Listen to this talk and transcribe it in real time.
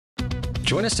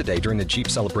Join us today during the Jeep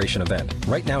Celebration event.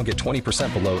 Right now, get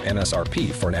 20% below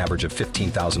MSRP for an average of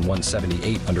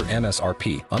 $15,178 under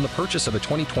MSRP on the purchase of a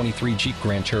 2023 Jeep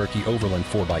Grand Cherokee Overland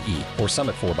 4xE or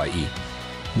Summit 4xE.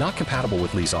 Not compatible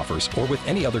with lease offers or with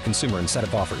any other consumer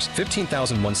incentive offers.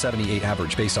 $15,178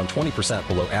 average based on 20%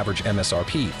 below average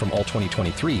MSRP from all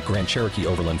 2023 Grand Cherokee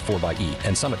Overland 4xE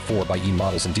and Summit 4xE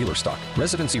models in dealer stock.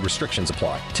 Residency restrictions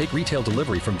apply. Take retail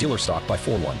delivery from dealer stock by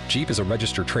 4/1. Jeep is a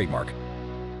registered trademark.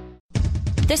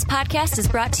 This podcast is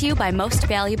brought to you by Most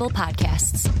Valuable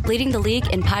Podcasts, leading the league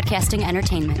in podcasting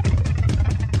entertainment.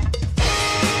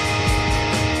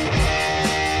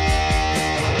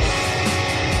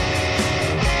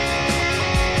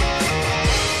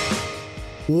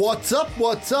 What's up,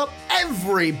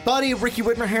 everybody? Ricky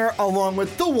Whitmer here, along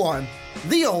with the one,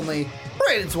 the only,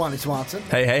 Brandon Swanson.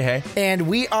 Hey. And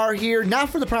we are here not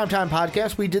for the Primetime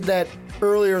Podcast. We did that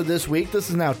earlier this week.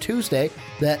 This is now Tuesday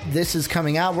that this is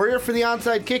coming out. We're here for the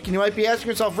Onside Kick, and you might be asking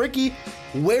yourself, Ricky,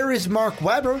 where is Mark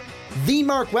Weber? The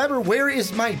Mark Weber, where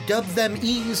is my Dub Them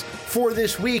E's for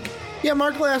this week? Yeah,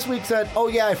 Mark last week said, oh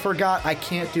yeah, I forgot I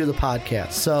can't do the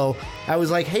podcast. So I was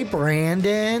like, hey,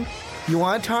 Brandon, you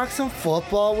want to talk some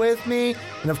football with me?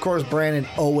 And of course, Brandon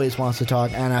always wants to talk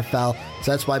NFL.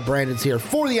 So that's why Brandon's here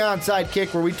for the Onside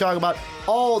Kick, where we talk about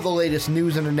all the latest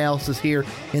news and analysis here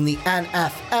in the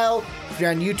NFL. If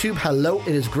you're on YouTube, hello.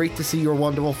 It is great to see your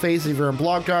wonderful faces. If you're on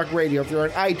Blog Talk Radio, if you're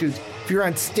on iTunes, if you're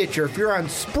on Stitcher, if you're on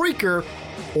Spreaker,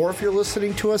 or if you're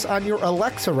listening to us on your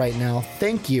Alexa right now,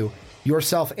 thank you,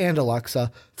 yourself and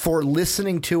Alexa, for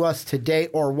listening to us today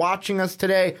or watching us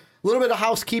today. A little bit of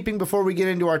housekeeping before we get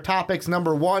into our topics.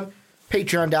 Number one,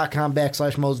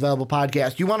 patreon.com/Most Valuable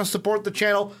Podcast. You want to support the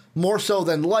channel more so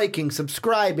than liking,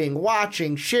 subscribing,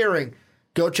 watching, sharing.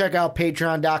 Go check out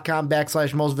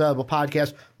patreon.com/Most Valuable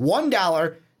Podcast.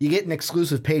 $1, you get an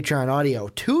exclusive Patreon audio.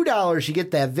 $2, you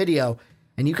get that video.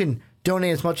 And you can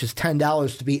donate as much as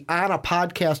 $10 to be on a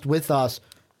podcast with us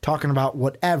talking about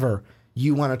whatever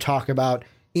you want to talk about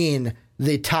in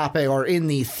the topic or in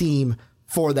the theme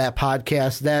for that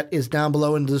podcast. That is down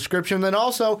below in the description. Then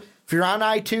also, if you're on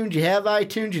iTunes, you have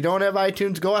iTunes, you don't have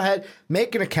iTunes, go ahead,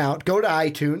 make an account, go to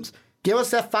iTunes, give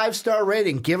us that 5-star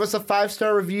rating, give us a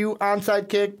 5-star review, Onside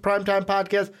Kick, Primetime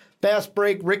Podcast, Fast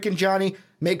Break, Rick and Johnny.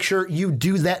 Make sure you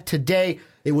do that today.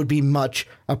 It would be much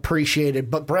appreciated.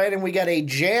 But Brandon, we got a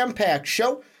jam-packed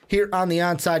show here on the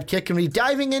Onside Kick, and we're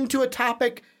diving into a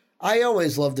topic I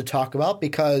always love to talk about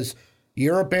because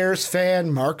you're a Bears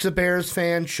fan, Mark's a Bears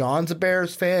fan, Sean's a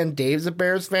Bears fan, Dave's a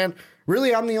Bears fan.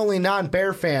 Really, I'm the only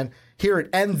non-Bear fan here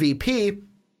at MVP.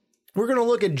 We're going to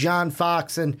look at John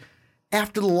Fox, and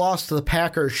after the loss to the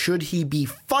Packers, should he be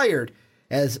fired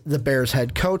as the Bears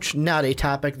head coach? Not a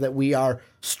topic that we are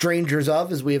strangers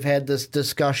of, as we have had this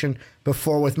discussion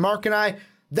before with Mark and I.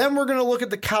 Then we're going to look at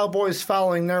the Cowboys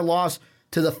following their loss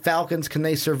to the Falcons. Can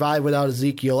they survive without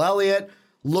Ezekiel Elliott?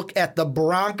 Look at the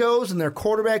Broncos and their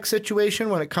quarterback situation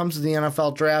when it comes to the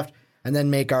NFL draft, and then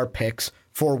make our picks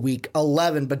for Week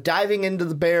 11. But diving into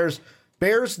the Bears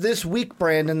this week,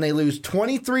 Brandon, they lose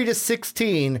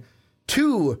 23-16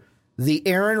 to the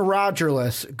Aaron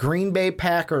Rodgers-less Green Bay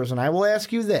Packers. And I will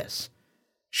ask you this: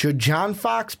 should John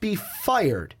Fox be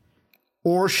fired,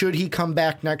 or should he come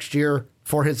back next year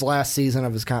for his last season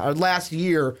of his last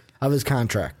year of his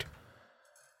contract?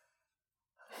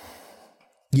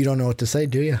 You don't know what to say,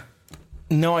 do you?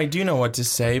 No, I do know what to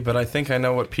say, but I think I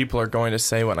know what people are going to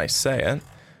say when I say it.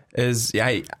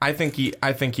 I think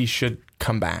he should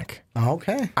come back.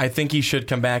 Okay. I think he should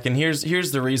come back, and here's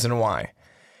the reason why.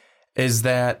 Is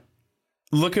that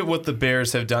look at what the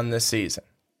Bears have done this season.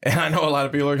 And I know a lot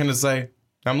of people are going to say,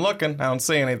 I'm looking, I don't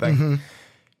see anything. Mm-hmm.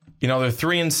 You know, they're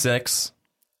 3-6,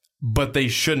 but they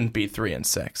shouldn't be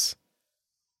 3-6.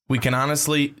 We can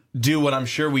honestly do what I'm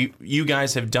sure you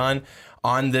guys have done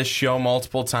on this show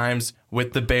multiple times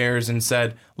with the Bears and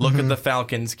said, look at the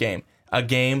Falcons game. A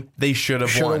game they should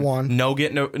have won. No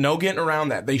getting around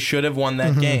that. They should have won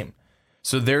that game.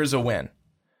 So there's a win.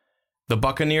 The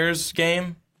Buccaneers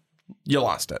game, you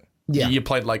lost it. Yeah. You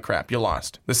played like crap. You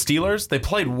lost. The Steelers, they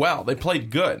played well. They played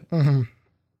good. Mm-hmm.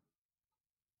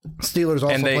 Steelers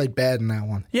also played bad in that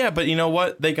one. Yeah, but you know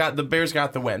what? The Bears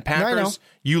got the win. Packers,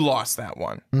 you lost that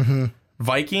one. Mm-hmm.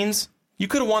 Vikings, you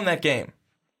could have won that game.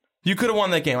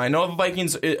 I know the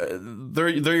Vikings, they're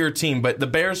your team, but the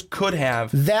Bears could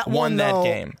have won that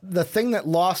game. The thing that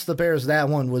lost the Bears that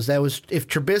was if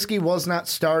Trubisky was not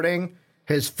starting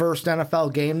his first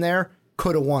NFL game there,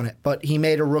 could have won it. But he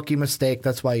made a rookie mistake.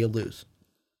 That's why you lose.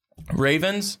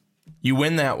 Ravens, you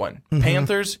win that one. Mm-hmm.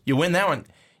 Panthers, you win that one.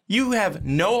 You have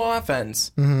no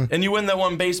offense, and you win that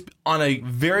one based on a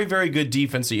very, very good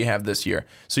defense that you have this year.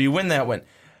 So you win that one.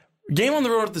 Game on the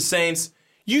road with the Saints,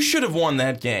 you should have won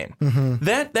that game.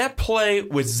 That play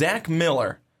with Zach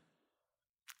Miller,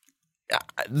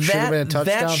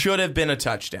 that should have been a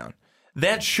touchdown.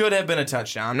 That should have been a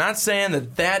touchdown. I'm not saying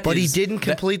that But he didn't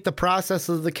complete the process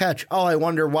of the catch. Oh, I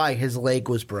wonder why his leg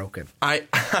was broken. I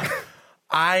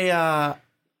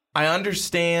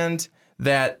understand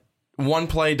that one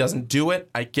play doesn't do it.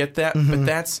 I get that, but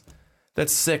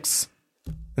that's 6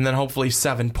 and then hopefully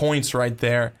 7 points right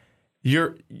there.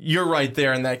 You're right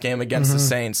there in that game against the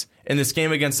Saints. In this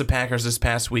game against the Packers this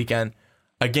past weekend,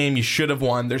 a game you should have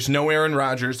won. There's no Aaron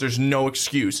Rodgers. There's no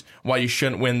excuse why you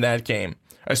shouldn't win that game,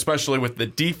 especially with the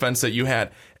defense that you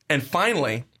had. And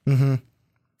finally,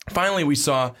 we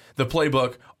saw the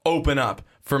playbook open up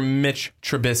for Mitch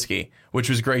Trubisky, which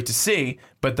was great to see.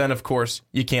 But then, of course,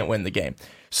 you can't win the game.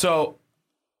 So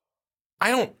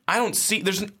I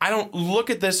don't look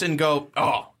at this and go,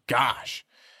 oh gosh,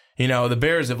 the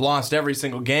Bears have lost every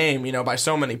single game, by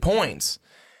so many points.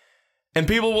 And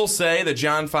people will say that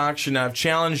John Fox should not have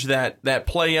challenged that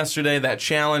play yesterday. That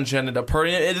challenge ended up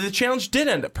hurting him. The challenge did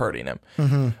end up hurting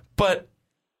him. But,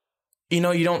 you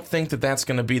don't think that that's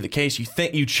going to be the case.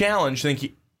 You challenge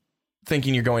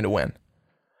thinking you're going to win.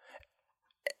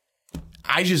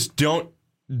 I just don't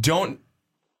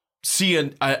see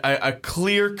a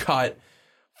clear-cut,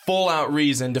 full-out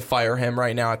reason to fire him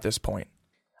right now at this point.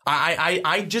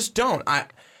 I just don't.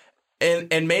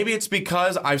 And maybe it's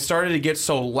because I've started to get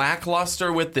so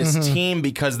lackluster with this team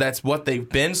because that's what they've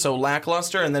been, so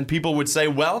lackluster. And then people would say,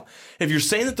 well, if you're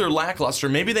saying that they're lackluster,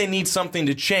 maybe they need something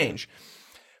to change.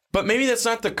 But maybe that's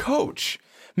not the coach.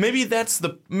 Maybe that's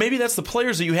the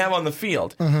players that you have on the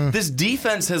field. This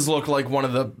defense has looked like one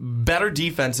of the better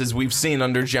defenses we've seen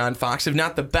under John Fox, if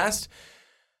not the best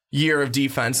year of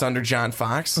defense under John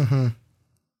Fox.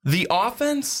 The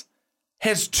offense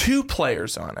has 2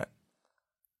 players on it.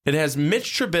 It has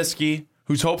Mitch Trubisky,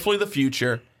 who's hopefully the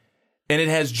future, and it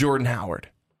has Jordan Howard.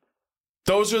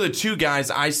 Those are the 2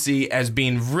 guys I see as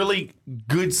being really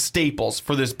good staples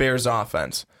for this Bears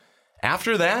offense.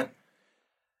 After that,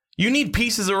 you need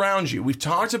pieces around you. We've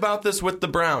talked about this with the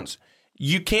Browns.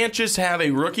 You can't just have a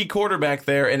rookie quarterback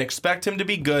there and expect him to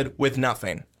be good with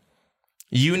nothing.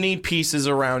 You need pieces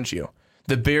around you.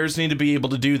 The Bears need to be able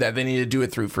to do that. They need to do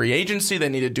it through free agency. They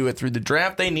need to do it through the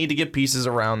draft. They need to get pieces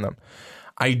around them.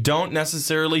 I don't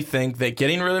necessarily think that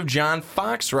getting rid of John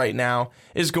Fox right now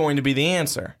is going to be the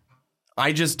answer.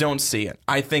 I just don't see it.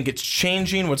 I think it's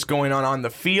changing what's going on the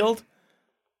field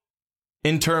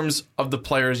in terms of the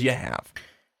players you have.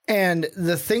 And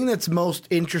the thing that's most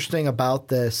interesting about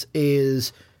this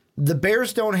is the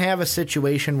Bears don't have a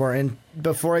situation where,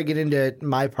 before I get into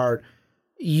my part,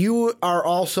 you are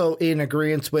also in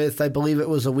agreement with, I believe it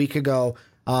was a week ago,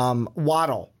 Sylvie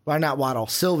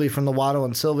from the Waddle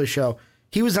and Sylvie show.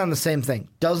 He was on the same thing.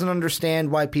 Doesn't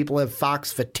understand why people have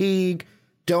Fox fatigue.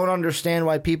 Don't understand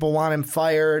why people want him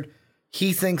fired.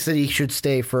 He thinks that he should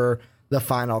stay for the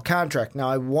final contract. Now,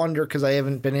 I wonder, because I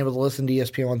haven't been able to listen to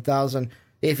ESPN 1000,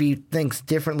 if he thinks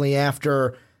differently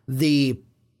after the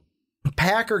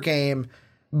Packer game.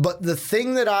 But the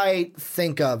thing that I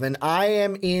think of, and I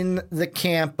am in the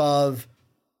camp of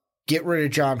get rid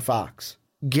of John Fox.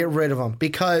 Get rid of him.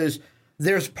 Because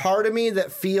there's part of me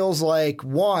that feels like,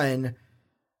 one,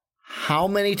 how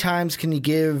many times can you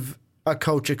give a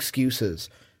coach excuses?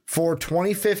 For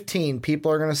 2015,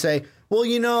 people are going to say,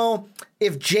 well,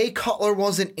 if Jay Cutler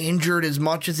wasn't injured as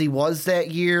much as he was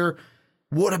that year,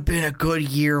 would have been a good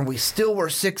year, and we still were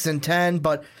 6-10.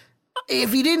 But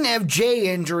if he didn't have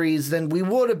Jay injuries, then we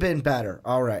would have been better.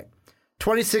 All right.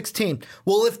 2016.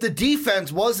 Well, if the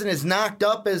defense wasn't as knocked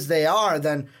up as they are,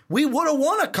 then we would have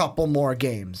won a couple more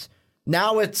games.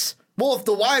 Now it's, well, if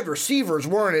the wide receivers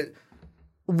weren't it,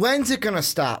 when's it going to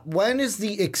stop? When is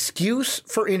the excuse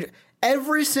for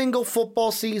every single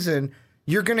football season,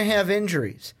 you're going to have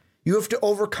injuries. You have to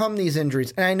overcome these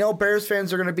injuries. And I know Bears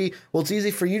fans are going to be, well, it's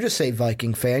easy for you to say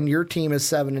Viking fan. Your team is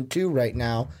 7-2 right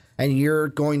now, and you're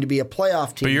going to be a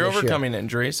playoff team. But you're this overcoming year.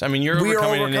 Injuries. I mean, you're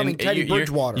overcoming Teddy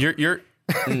Bridgewater. You're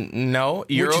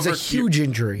which is a huge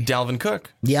injury. Dalvin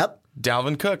Cook. Yep.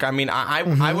 Dalvin Cook. I mean,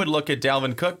 I would look at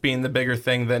Dalvin Cook being the bigger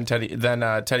thing than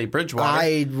Teddy Bridgewater.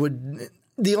 I would.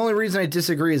 The only reason I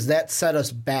disagree is that set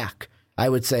us back. I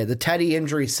would say the Teddy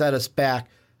injury set us back.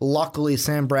 Luckily,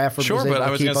 Sam Bradford was able to keep us afloat. Sure, but I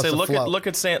was going to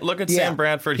say, look at Sam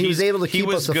Bradford. He was able to keep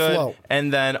us afloat.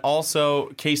 And then also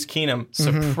Case Keenum,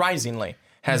 surprisingly,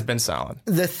 has been solid.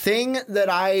 The thing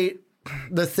that I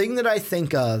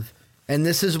think of, and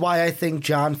this is why I think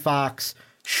John Fox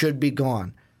should be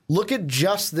gone. Look at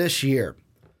just this year.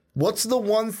 What's the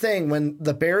one thing when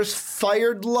the Bears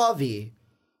fired Lovey?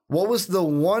 What was the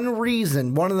one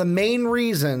reason, one of the main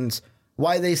reasons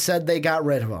why they said they got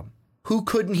rid of him? Who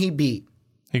couldn't he beat?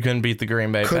 He couldn't beat the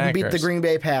Green Bay Packers. Couldn't beat the Green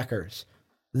Bay Packers.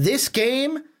 This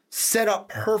game set up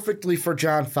perfectly for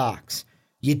John Fox.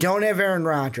 You don't have Aaron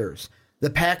Rodgers. The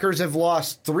Packers have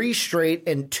lost 3 straight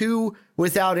and 2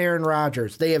 without Aaron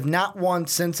Rodgers. They have not won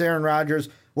since Aaron Rodgers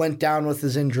went down with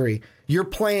his injury. You're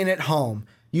playing at home.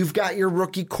 You've got your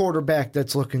rookie quarterback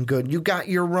that's looking good. You got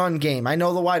your run game. I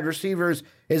know the wide receivers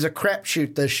is a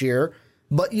crapshoot this year,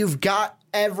 but you've got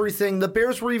everything. The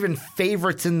Bears were even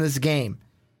favorites in this game,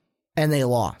 and they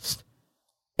lost.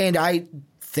 And I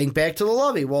think back to the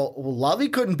Lovey. Well, Lovey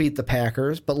couldn't beat the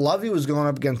Packers, but Lovey was going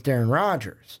up against Aaron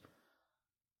Rodgers.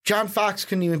 John Fox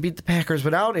couldn't even beat the Packers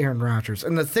without Aaron Rodgers.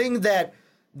 And the thing that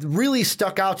really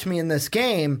stuck out to me in this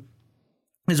game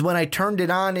is when I turned it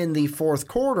on in the fourth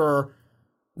quarter,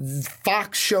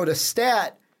 Fox showed a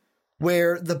stat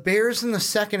where the Bears in the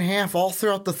second half, all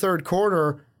throughout the third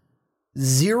quarter,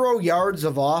 0 yards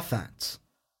of offense.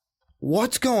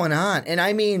 What's going on? And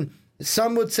I mean,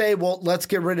 some would say, well, let's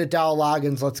get rid of Dowell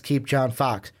Loggins. Let's keep John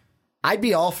Fox. I'd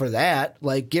be all for that.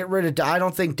 Like, get rid of, I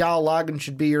don't think Dowell Loggins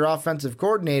should be your offensive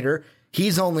coordinator.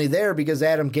 He's only there because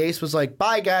Adam Gase was like,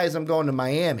 bye guys, I'm going to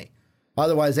Miami.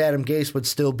 Otherwise, Adam Gase would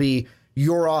still be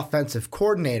your offensive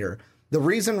coordinator. The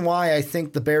reason why I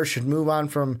think the Bears should move on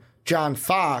from John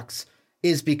Fox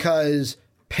is because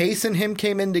Pace and him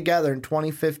came in together in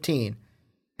 2015.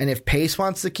 And if Pace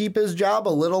wants to keep his job a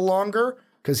little longer,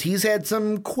 because he's had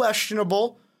some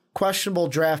questionable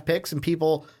draft picks and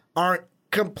people aren't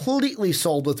completely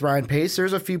sold with Ryan Pace.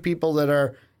 There's a few people that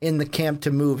are in the camp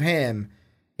to move him.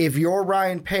 If you're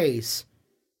Ryan Pace,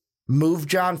 move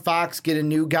John Fox, get a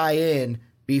new guy in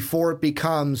before it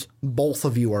becomes both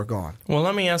of you are gone. Well,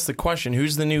 let me ask the question,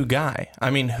 who's the new guy?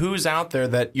 I mean, who's out there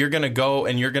that you're going to go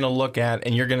and you're going to look at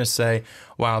and you're going to say,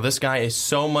 wow, this guy is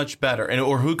so much better, and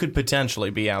or who could potentially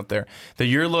be out there that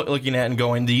you're looking at and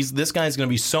going, this guy's going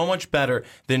to be so much better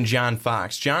than John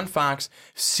Fox. John Fox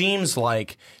seems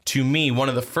like, to me, one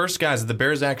of the first guys that the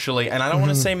Bears actually, and I don't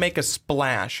want to say make a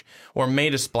splash or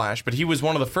made a splash, but he was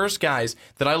one of the first guys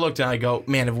that I looked at and I go,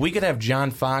 man, if we could have John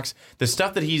Fox, the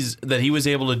stuff that he was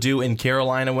able to do in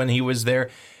Carolina when he was there,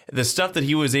 the stuff that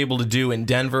he was able to do in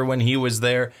Denver when he was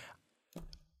there,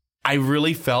 I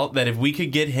really felt that if we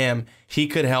could get him, he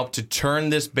could help to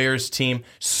turn this Bears team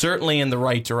certainly in the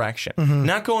right direction.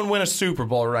 Not go and win a Super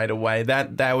Bowl right away.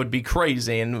 That would be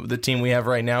crazy, and the team we have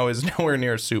right now is nowhere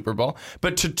near a Super Bowl.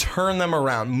 But to turn them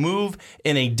around, move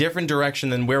in a different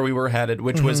direction than where we were headed,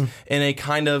 which was in a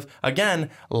kind of, again,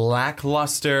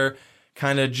 lackluster,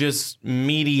 kind of just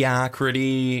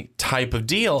mediocrity type of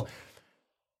deal.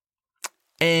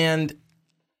 And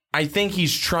I think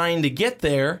he's trying to get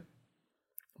there.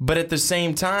 But at the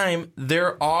same time,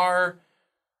 there are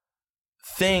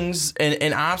things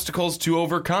and obstacles to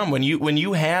overcome. When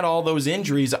you had all those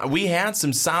injuries, we had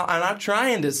some solid. I'm not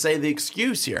trying to say the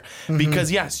excuse here,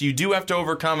 because yes, you do have to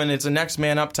overcome, and it's a next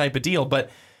man up type of deal.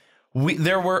 But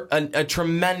there were a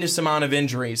tremendous amount of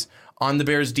injuries on the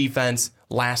Bears defense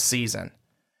last season.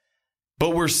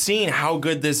 But we're seeing how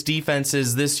good this defense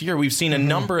is this year. We've seen a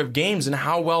number of games and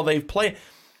how well they've played.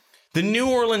 The New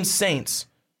Orleans Saints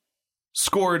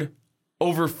scored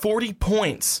over 40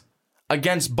 points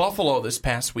against Buffalo this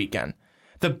past weekend.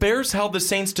 The Bears held the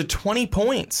Saints to 20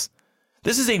 points.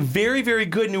 This is a very, very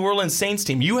good New Orleans Saints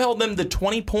team. You held them to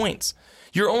 20 points.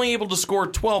 You're only able to score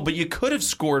 12, but you could have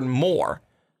scored more.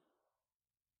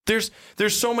 There's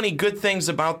so many good things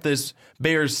about this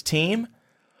Bears team,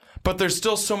 but there's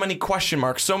still so many question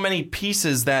marks, so many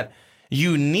pieces that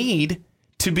you need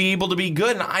to be able to be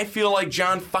good. And I feel like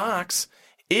John Fox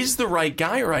is the right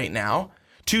guy right now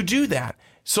to do that.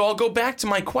 So I'll go back to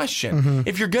my question.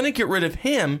 If you're going to get rid of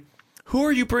him, who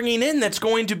are you bringing in that's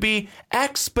going to be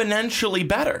exponentially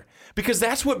better? Because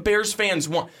that's what Bears fans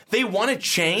want. They want to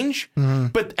change,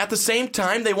 but at the same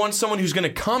time, they want someone who's going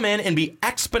to come in and be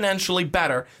exponentially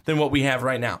better than what we have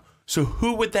right now. So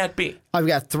who would that be? I've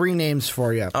got 3 names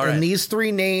for you. All right. And these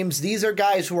 3 names, these are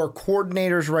guys who are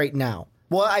coordinators right now.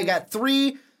 Well, I got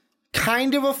 3,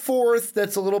 kind of a 4th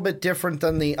that's a little bit different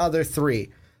than the other 3.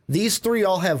 These 3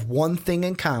 all have one thing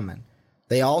in common.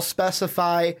 They all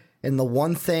specify in the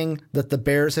one thing that the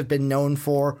Bears have been known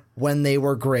for when they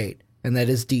were great, and that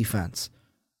is defense.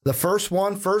 The first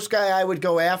guy I would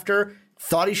go after,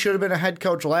 thought he should have been a head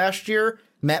coach last year,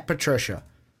 Matt Patricia,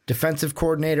 defensive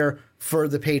coordinator for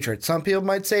the Patriots. Some people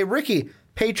might say, Ricky,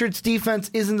 Patriots defense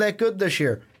isn't that good this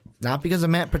year. Not because of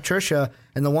Matt Patricia.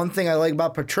 And the one thing I like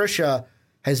about Patricia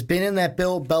has been in that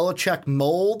Bill Belichick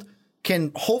mold,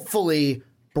 can hopefully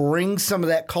bring some of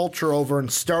that culture over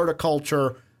and start a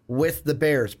culture with the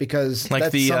Bears because like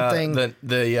that's something.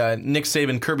 the Nick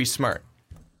Saban Kirby Smart.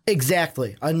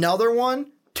 Exactly. Another one,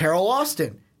 Terrell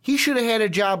Austin. He should have had a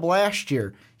job last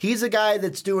year. He's a guy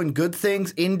that's doing good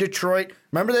things in Detroit.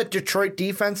 Remember that Detroit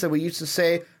defense that we used to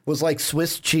say was like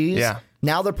Swiss cheese? Yeah.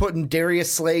 Now they're putting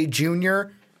Darius Slay Jr.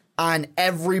 on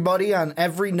everybody, on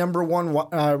every number one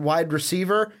wide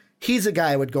receiver. He's a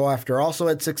guy I would go after. Also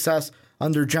had success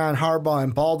under John Harbaugh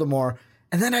in Baltimore.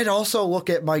 And then I'd also look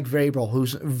at Mike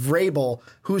Vrabel,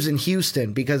 who's in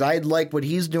Houston, because I like what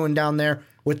he's doing down there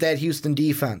with that Houston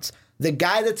defense. The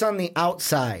guy that's on the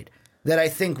outside that I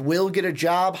think will get a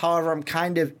job, however, I'm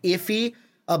kind of iffy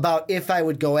about if I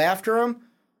would go after him.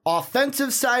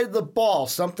 Offensive side of the ball,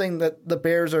 something that the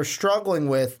Bears are struggling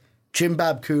with, Jim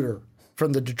Bob Cooter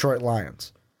from the Detroit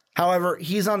Lions. However,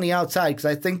 he's on the outside because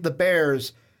I think the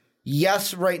Bears,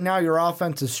 yes, right now your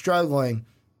offense is struggling,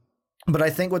 but I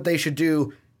think what they should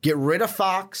do, get rid of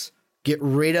Fox, get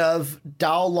rid of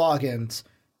Dowell Loggins,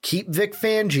 keep Vic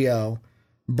Fangio,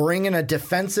 bring in a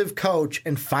defensive coach,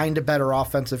 and find a better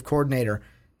offensive coordinator.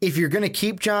 If you're going to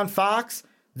keep John Fox,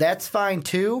 that's fine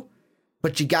too,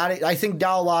 but you got it. I think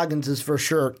Dowell Loggins is for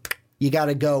sure. You got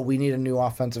to go. We need a new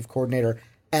offensive coordinator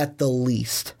at the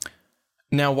least.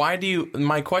 Now,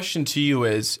 my question to you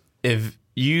is, if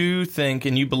you think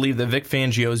and you believe that Vic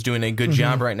Fangio is doing a good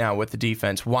job right now with the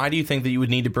defense, why do you think that you would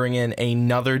need to bring in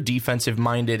another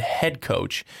defensive-minded head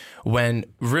coach when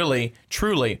really,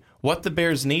 truly, what the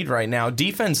Bears need right now,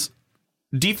 defense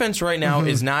right now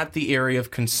is not the area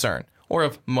of concern or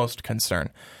of most concern,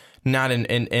 not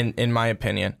in my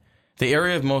opinion. The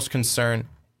area of most concern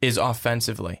is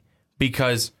offensively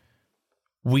because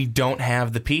we don't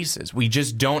have the pieces. We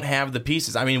just don't have the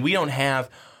pieces. I mean, we don't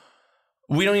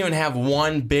even have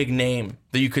one big name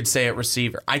that you could say at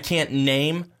receiver. I can't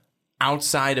name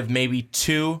outside of maybe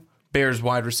two Bears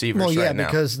wide receivers right now. Well, yeah,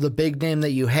 because the big name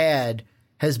that you had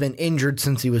has been injured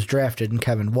since he was drafted in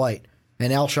Kevin White,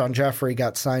 and Alshon Jeffrey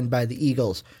got signed by the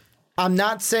Eagles. I'm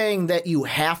not saying that you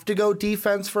have to go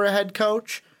defense for a head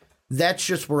coach. That's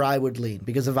just where I would lean,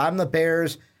 because if I'm the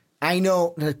Bears, I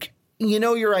know, you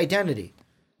know your identity.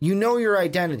 You know your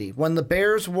identity. When the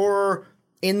Bears were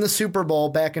in the Super Bowl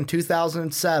back in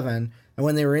 2007, and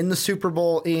when they were in the Super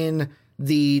Bowl in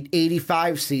the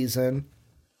 85 season,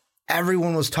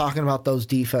 everyone was talking about those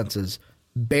defenses.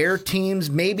 Bear teams,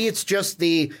 maybe it's just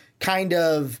the kind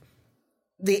of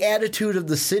the attitude of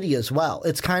the city as well.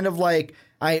 It's kind of like,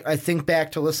 I think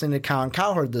back to listening to Colin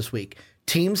Cowherd this week.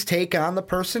 Teams take on the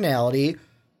personality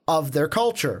of their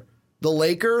culture. The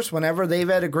Lakers, whenever they've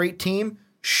had a great team,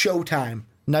 showtime,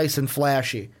 nice and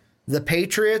flashy. The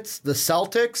Patriots, the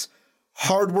Celtics,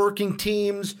 hardworking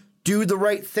teams, do the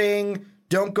right thing,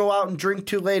 don't go out and drink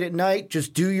too late at night,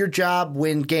 just do your job,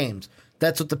 win games.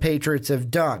 That's what the Patriots have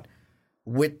done.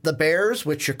 With the Bears,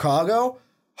 with Chicago,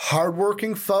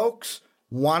 hardworking folks,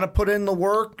 want to put in the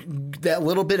work, that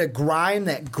little bit of grime,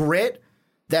 that grit,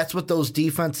 that's what those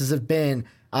defenses have been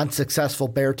on successful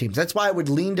Bear teams. That's why I would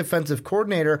lean defensive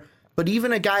coordinator, but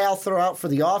even a guy I'll throw out for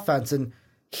the offense, and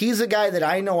he's a guy that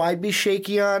I know I'd be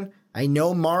shaky on. I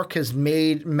know Mark has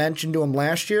made mention to him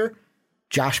last year.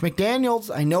 Josh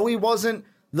McDaniels. I know he wasn't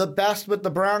the best with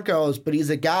the Broncos, but he's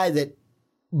a guy that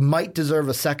might deserve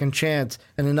a second chance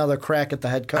and another crack at the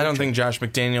head coach. I don't think Josh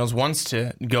McDaniels wants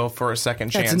to go for a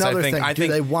second chance. That's another thing. I Do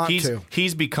think they want to?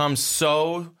 He's become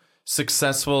so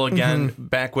successful again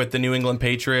back with the New England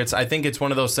Patriots. I think it's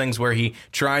one of those things where he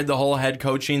tried the whole head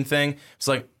coaching thing. It's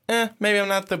like, maybe I'm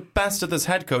not the best at this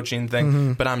head coaching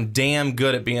thing, but I'm damn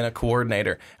good at being a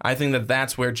coordinator. I think that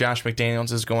that's where Josh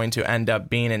McDaniels is going to end up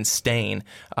being and staying,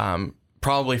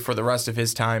 probably for the rest of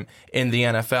his time in the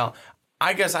NFL.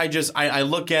 I guess I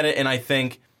look at it and I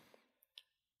think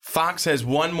Fox has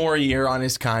one more year on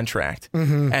his contract.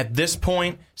 At this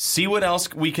point, see what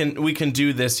else we can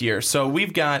do this year. So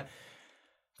we've got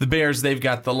the Bears, they've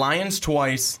got the Lions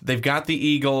twice, they've got the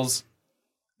Eagles,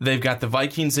 they've got the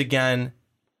Vikings again,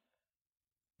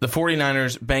 the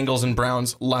 49ers, Bengals, and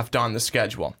Browns left on the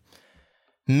schedule.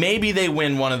 Maybe they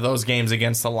win one of those games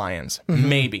against the Lions.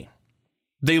 Maybe.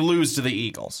 They lose to the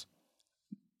Eagles.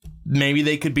 Maybe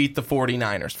they could beat the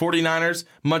 49ers. 49ers,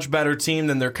 much better team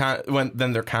than their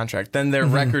contract, than their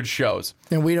record shows.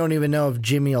 And we don't even know if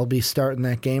Jimmy will be starting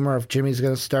that game or if Jimmy's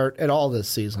going to start at all this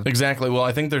season. Exactly. Well,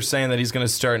 I think they're saying that he's going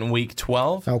to start in week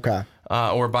 12. Okay.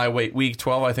 Or by week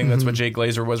 12. I think that's what Jay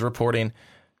Glazer was reporting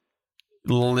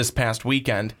this past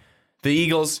weekend. The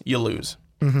Eagles, you lose.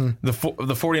 The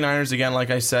 49ers, again,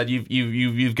 like I said,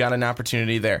 you've got an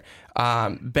opportunity there.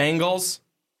 Bengals,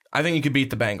 I think you could beat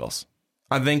the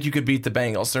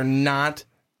Bengals. They're not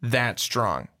that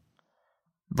strong.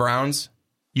 Browns,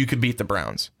 you could beat the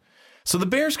Browns. So the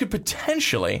Bears could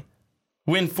potentially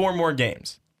win 4 more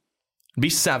games. It'd be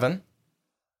 7.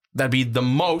 That'd be the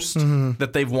most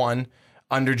that they've won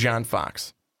under John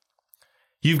Fox.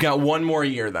 You've got 1 more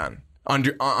year then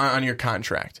on your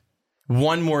contract.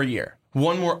 1 more year.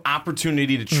 1 more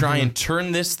opportunity to try and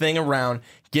turn this thing around,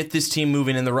 get this team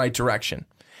moving in the right direction.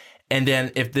 And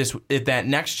then if that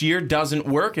next year doesn't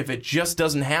work, if it just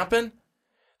doesn't happen,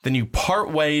 then you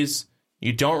part ways,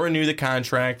 you don't renew the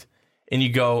contract, and you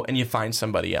go and you find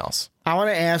somebody else. I want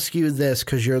to ask you this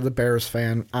because you're the Bears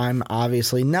fan. I'm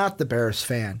obviously not the Bears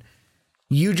fan.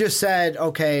 You just said,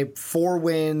 okay, 4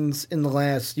 wins in the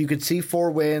last. You could see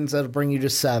 4 wins. That'll bring you to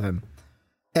 7.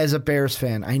 As a Bears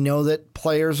fan, I know that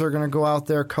players are going to go out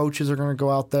there, coaches are going to go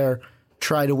out there,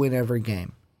 try to win every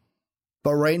game.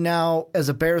 But right now, as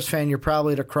a Bears fan, you're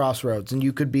probably at a crossroads, and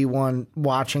you could be one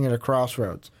watching at a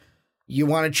crossroads. You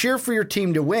want to cheer for your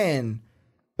team to win,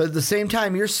 but at the same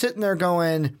time, you're sitting there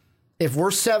going, if we're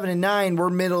 7-9, we're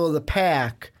middle of the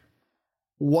pack.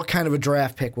 What kind of a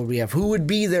draft pick would we have? Who would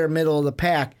be there middle of the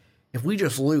pack if we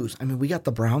just lose? I mean, we got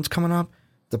the Browns coming up.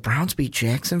 The Browns beat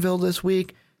Jacksonville this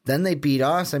week. Then they beat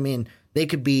us. I mean, they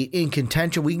could be in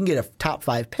contention. We can get a top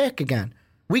 5 pick again.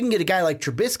 We can get a guy like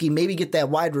Trubisky, maybe get that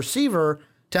wide receiver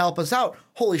to help us out.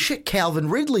 Holy shit, Calvin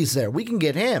Ridley's there. We can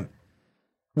get him.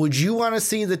 Would you want to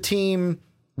see the team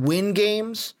win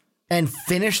games and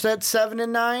finish that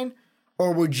 7-9?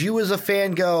 Or would you as a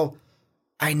fan go,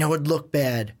 I know it'd look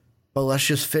bad, but let's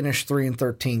just finish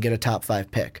 3-13, get a top 5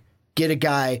 pick. Get a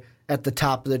guy at the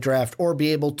top of the draft or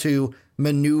be able to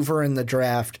maneuver in the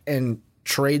draft and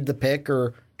trade the pick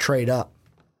or trade up.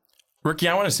 Ricky,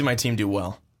 I want to see my team do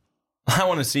well. I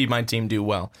want to see my team do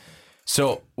well.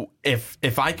 So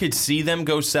if I could see them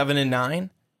go 7-9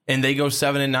 and they go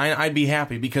 7-9, I'd be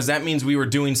happy because that means we were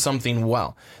doing something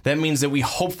well. That means that we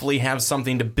hopefully have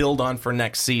something to build on for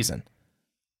next season.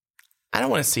 I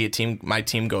don't want to see my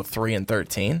team go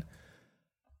 3-13.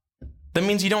 That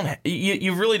means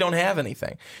you really don't have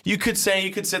anything. You could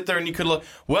sit there and you could look,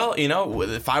 well,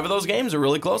 5 of those games are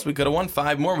really close. We could have won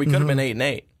 5 more. We could have been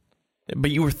 8-8.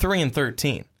 But you were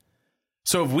 3-13.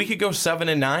 So if we could go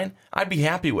 7-9, I'd be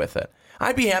happy with it.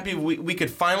 I'd be happy if we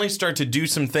could finally start to do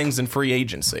some things in free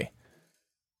agency.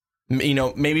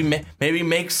 Maybe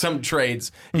make some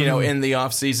trades, in the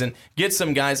offseason. Get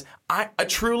some guys. I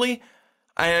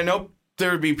know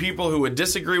there would be people who would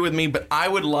disagree with me, but I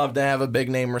would love to have a big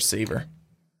name receiver.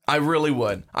 I really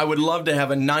would. I would love to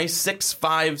have a nice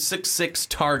 6'5", 6'6"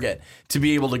 target to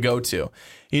be able to go to.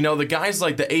 The guys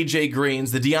like the AJ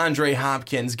Greens, the DeAndre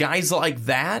Hopkins, guys like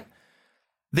that,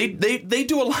 they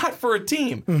do a lot for a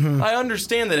team. I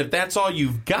understand that if that's all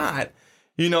you've got,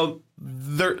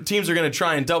 their teams are going to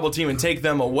try and double team and take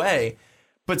them away.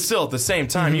 But still, at the same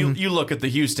time, you look at the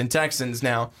Houston Texans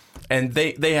now, and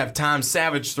they have Tom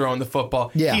Savage throwing the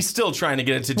football. Yeah. He's still trying to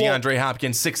get it to DeAndre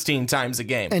Hopkins 16 times a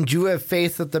game. And you have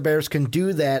faith that the Bears can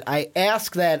do that. I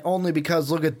ask that only because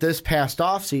look at this past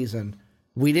offseason.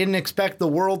 We didn't expect the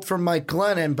world from Mike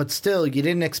Glennon, but still, you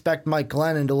didn't expect Mike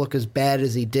Glennon to look as bad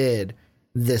as he did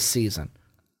this season.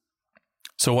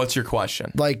 So what's your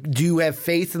question? Do you have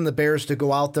faith in the Bears to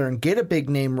go out there and get a big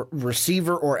name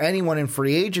receiver or anyone in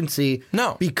free agency?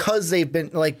 No. Because they've been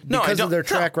because of their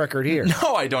track record here.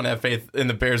 No, I don't have faith in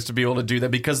the Bears to be able to do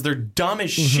that because they're dumb as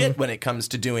shit when it comes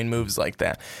to doing moves like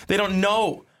that. They don't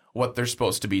know what they're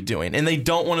supposed to be doing, and they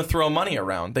don't want to throw money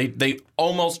around. They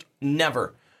almost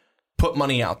never put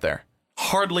money out there.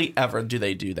 Hardly ever do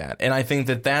they do that. And I think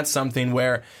that that's something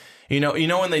where,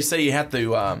 when they say you have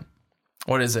to,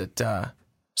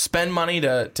 spend money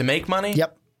to make money?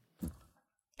 Yep.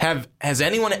 Has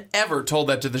anyone ever told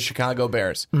that to the Chicago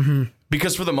Bears?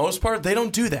 Because for the most part, they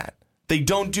don't do that. They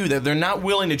don't do that. They're not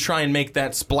willing to try and make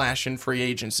that splash in free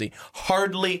agency.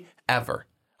 Hardly ever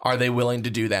are they willing to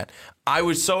do that. I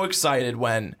was so excited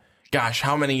when, gosh,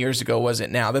 how many years ago was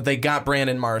it now, that they got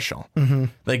Brandon Marshall.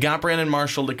 They got Brandon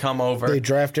Marshall to come over. They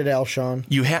drafted Alshon.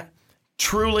 You had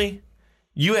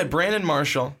Brandon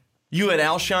Marshall, you had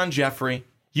Alshon Jeffrey,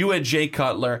 you had Jay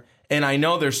Cutler, and I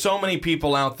know there's so many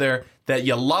people out there that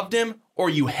you loved him or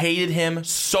you hated him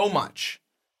so much.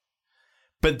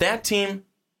 But that team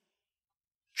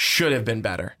should have been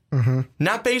better.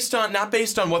 Not based on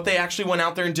what they actually went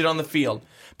out there and did on the field,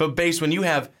 but based when you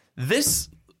have this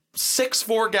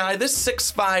 6'4" guy, this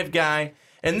 6'5" guy,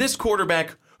 and this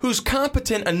quarterback who's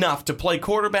competent enough to play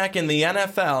quarterback in the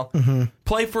NFL,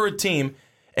 play for a team,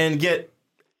 and get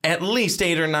at least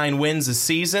 8 or 9 wins a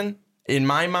season. In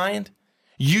my mind,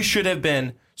 you should have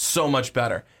been so much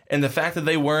better. And the fact that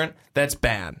they weren't, that's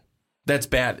bad. That's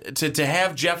bad. To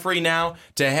have Jeffrey now,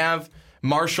 to have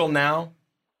Marshall now,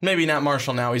 Maybe not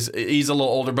Marshall now. He's a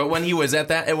little older, but when he was at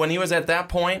that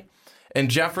point, and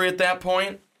Jeffrey at that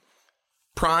point,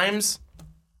 primes,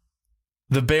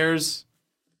 the Bears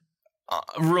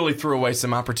really threw away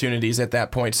some opportunities at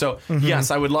that point. So,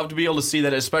 yes, I would love to be able to see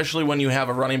that, especially when you have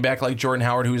a running back like Jordan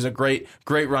Howard, who's a great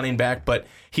running back, but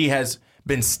he has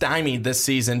been stymied this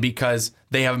season because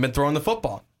they haven't been throwing the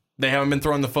football. They haven't been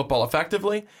throwing the football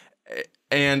effectively.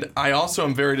 And I also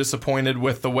am very disappointed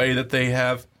with the way that they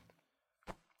have.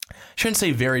 I shouldn't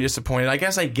say very disappointed. I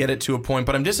guess I get it to a point,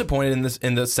 but I'm disappointed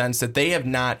in the sense that they have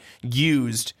not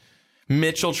used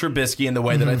Mitchell Trubisky in the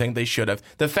way that I think they should have.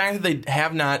 The fact that they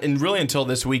have not, and really until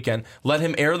this weekend, let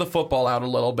him air the football out a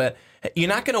little bit. You're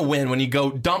not going to win when you go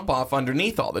dump off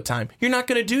underneath all the time. You're not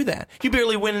going to do that. You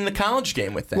barely win in the college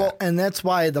game with that. Well, and that's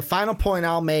why the final point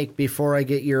I'll make before I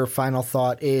get your final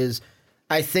thought is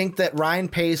I think that Ryan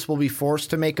Pace will be forced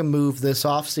to make a move this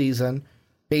offseason,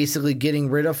 basically getting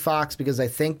rid of Fox, because I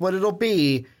think what it'll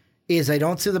be is I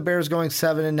don't see the Bears going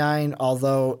 7-9,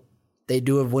 although they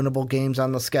do have winnable games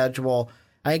on the schedule.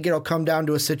 I think it'll come down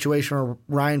to a situation where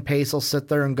Ryan Pace will sit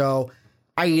there and go,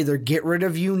 I either get rid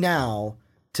of you now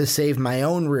to save my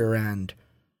own rear end,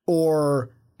 or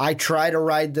I try to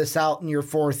ride this out in your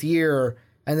fourth year,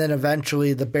 and then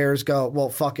eventually the Bears go, well,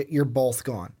 fuck it, you're both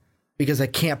gone because I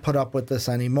can't put up with this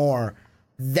anymore.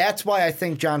 That's why I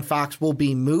think John Fox will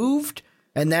be moved,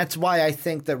 and that's why I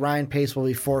think that Ryan Pace will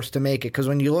be forced to make it. Because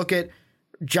when you look at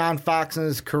John Fox and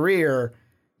his career,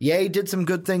 yeah, he did some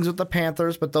good things with the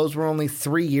Panthers, but those were only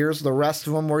 3 years. The rest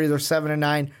of them were either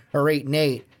 7-9 or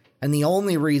 8-8. And the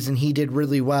only reason he did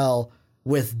really well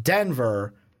with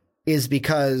Denver is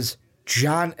because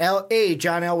John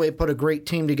Elway put a great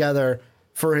team together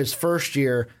for his first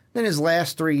year. Then his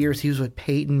last 3 years, he was with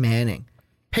Peyton Manning.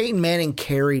 Peyton Manning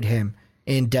carried him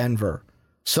in Denver.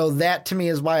 So that, to me,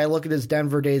 is why I look at his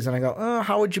Denver days and I go, oh,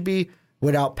 how would you be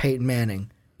without Peyton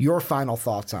Manning? Your final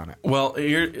thoughts on it? Well,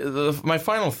 my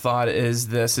final thought is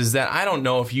this: is that I don't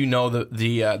know if you know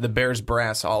the Bears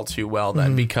brass all too well,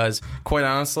 then, because quite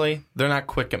honestly, they're not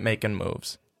quick at making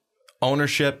moves.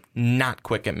 Ownership, not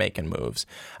quick at making moves.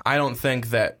 I don't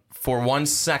think that for 1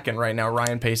 second right now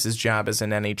Ryan Pace's job is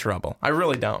in any trouble. I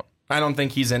really don't. I don't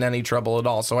think he's in any trouble at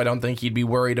all. So I don't think he'd be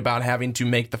worried about having to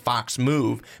make the Fox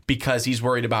move because he's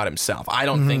worried about himself. I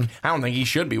don't think he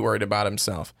should be worried about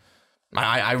himself.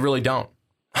 I really don't.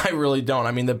 I really don't.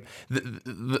 I mean,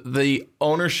 the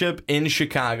ownership in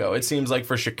Chicago, it seems like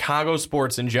for Chicago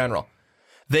sports in general,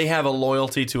 they have a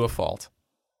loyalty to a fault.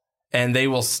 And they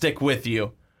will stick with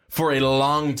you for a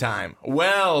long time,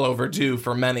 well overdue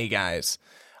for many guys,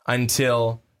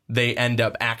 until they end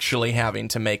up actually having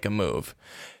to make a move.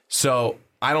 So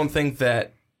I don't think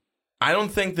that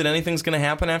anything's going to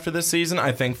happen after this season.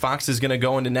 I think Fox is going to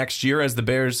go into next year as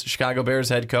the Chicago Bears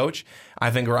head coach.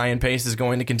 I think Ryan Pace is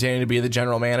going to continue to be the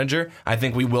general manager. I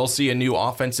think we will see a new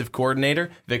offensive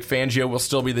coordinator. Vic Fangio will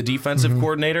still be the defensive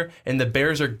coordinator. And the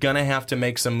Bears are going to have to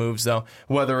make some moves, though.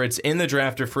 Whether it's in the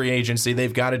draft or free agency,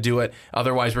 they've got to do it.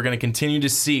 Otherwise, we're going to continue to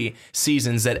see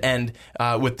seasons that end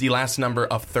with the last number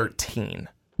of 13.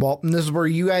 Well, and this is where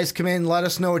you guys come in. Let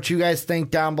us know what you guys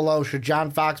think down below. Should John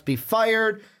Fox be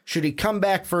fired? Should he come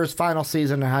back for his final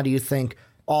season? And how do you think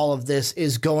all of this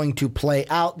is going to play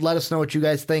out? Let us know what you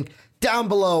guys think down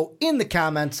below in the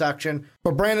comment section.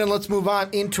 But Brandon, let's move on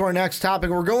into our next topic.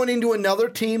 We're going into another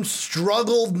team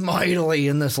struggled mightily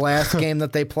in this last game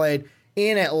that they played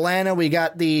in Atlanta. We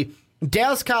got the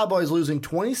Dallas Cowboys losing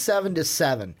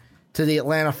 27-7 to the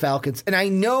Atlanta Falcons. And I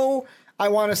know I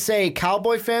want to say,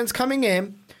 Cowboy fans coming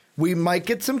in, we might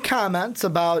get some comments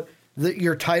about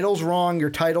your title's wrong, your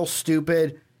title's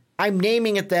stupid. I'm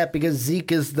naming it that because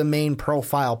Zeke is the main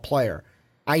profile player.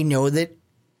 I know that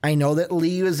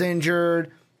Lee was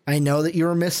injured. I know that you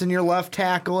were missing your left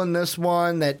tackle in this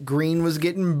one, that Green was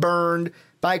getting burned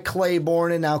by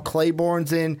Claiborne, and now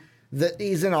Claiborne's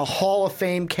he's in a Hall of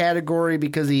Fame category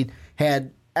because he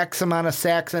had X amount of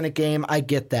sacks in a game. I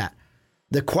get that.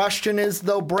 The question is,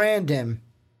 though, Brandon,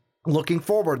 looking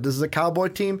forward, this is a Cowboy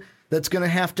team that's going to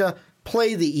have to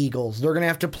play the Eagles. They're going to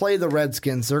have to play the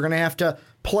Redskins. They're going to have to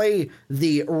play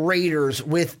the Raiders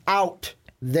without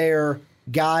their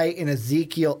guy in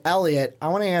Ezekiel Elliott. I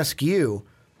want to ask you,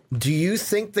 do you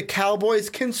think the Cowboys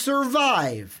can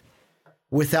survive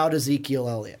without Ezekiel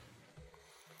Elliott?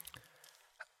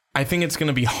 I think it's going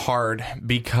to be hard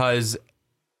because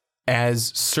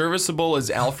as serviceable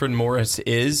as Alfred Morris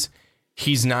is,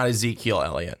 he's not Ezekiel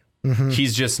Elliott.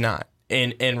 He's just not.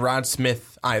 And Rod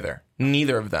Smith either.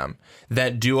 Neither of them.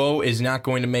 That duo is not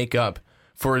going to make up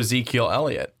for Ezekiel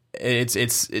Elliott. It's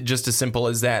just as simple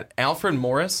as that. Alfred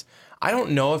Morris, I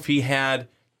don't know if he had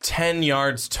 10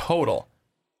 yards total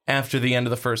after the end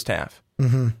of the first half.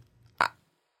 Mm-hmm.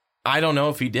 I don't know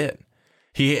if he did.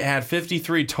 He had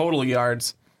 53 total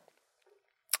yards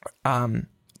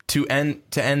to end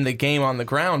the game on the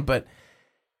ground, but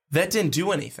that didn't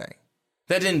do anything.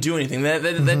 That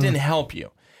didn't help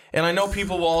you. And I know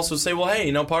people will also say, well,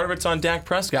 hey, part of it's on Dak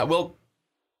Prescott. Well,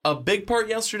 a big part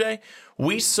yesterday,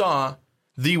 we saw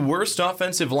the worst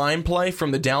offensive line play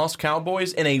from the Dallas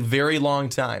Cowboys in a very long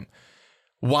time.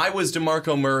 Why was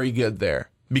DeMarco Murray good there?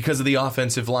 Because of the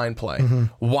offensive line play. Mm-hmm.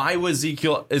 Why was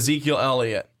Ezekiel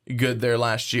Elliott good there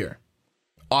last year?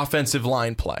 Offensive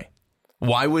line play.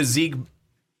 Why was Zeke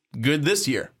good this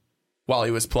year while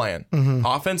he was playing? Mm-hmm.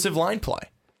 Offensive line play.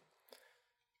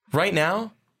 Right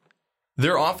now,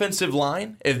 their offensive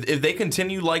line, if they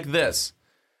continue like this,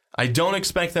 I don't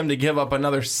expect them to give up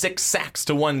another 6 sacks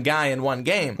to one guy in one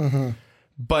game. Mm-hmm.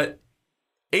 But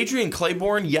Adrian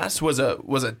Claiborne, yes, was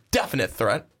a definite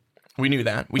threat. We knew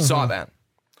that. We saw that.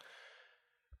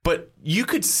 But you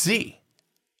could see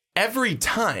every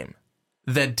time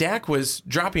that Dak was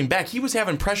dropping back, he was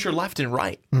having pressure left and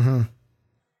right. Mm-hmm.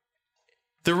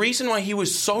 The reason why he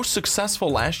was so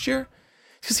successful last year is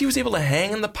because he was able to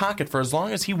hang in the pocket for as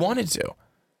long as he wanted to.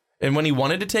 And when he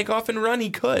wanted to take off and run,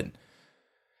 he could.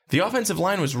 The offensive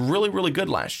line was really, really good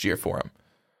last year for him.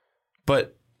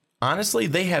 But honestly,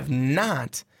 they have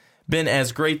not been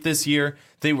as great this year.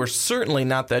 They were certainly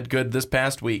not that good this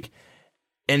past week.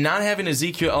 And not having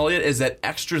Ezekiel Elliott as that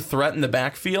extra threat in the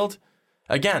backfield,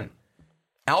 again,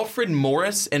 Alfred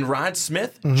Morris and Rod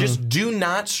Smith just do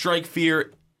not strike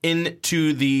fear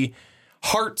into the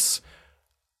hearts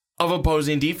of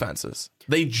opposing defenses.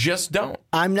 They just don't.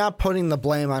 I'm not putting the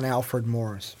blame on Alfred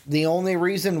Morris. The only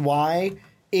reason why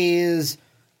is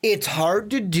it's hard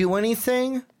to do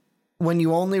anything when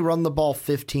you only run the ball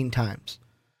 15 times.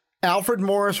 Alfred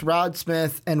Morris, Rod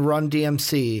Smith, and Run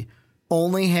DMC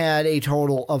only had a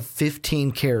total of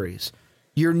 15 carries.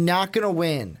 You're not going to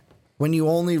win when you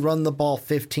only run the ball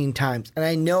 15 times. And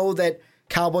I know that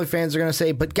Cowboy fans are going to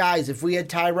say, but guys, if we had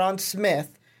Tyron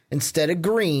Smith instead of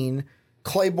Green,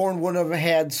 Claiborne wouldn't have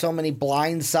had so many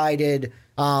blindsided,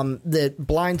 the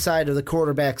blind side of the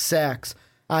quarterback sacks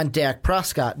on Dak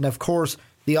Prescott. And of course,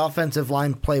 the offensive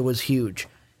line play was huge.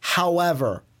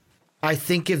 However, I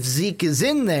think if Zeke is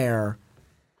in there,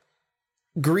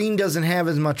 Green doesn't have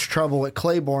as much trouble with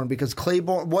Claiborne, because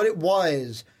Claiborne, what it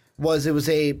was it was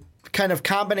a kind of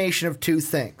combination of two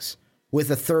things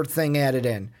with a third thing added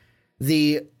in.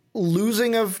 The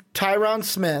losing of Tyron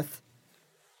Smith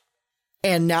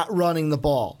and not running the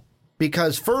ball.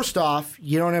 Because first off,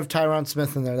 you don't have Tyron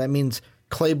Smith in there. That means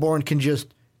Claiborne can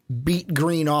just beat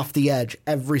Green off the edge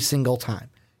every single time.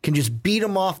 Can just beat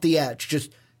him off the edge.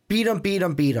 Just beat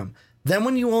him. Then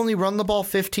when you only run the ball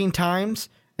 15 times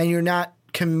and you're not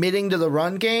committing to the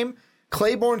run game,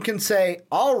 Claiborne can say,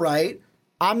 all right,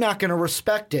 I'm not going to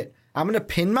respect it. I'm going to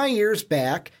pin my ears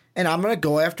back and I'm going to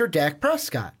go after Dak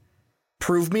Prescott.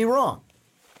 Prove me wrong.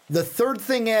 The third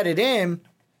thing added in,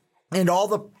 and all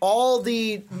the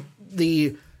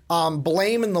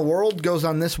blame in the world goes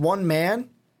on this one man,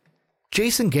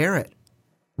 Jason Garrett.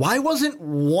 Why wasn't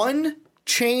one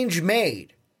change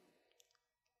made?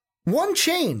 One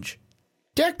change.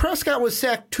 Dak Prescott was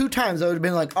sacked 2 times. I would have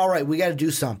been like, all right, we got to do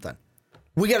something.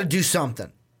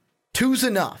 2's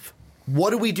enough. What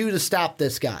do we do to stop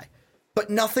this guy? But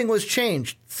nothing was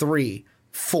changed. 3,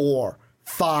 4,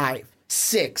 5,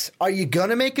 6. Are you going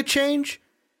to make a change?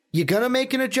 You going to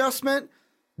make an adjustment?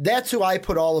 That's who I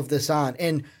put all of this on.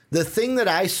 And the thing that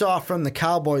I saw from the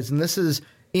Cowboys, and this is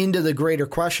into the greater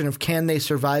question of can they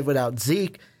survive without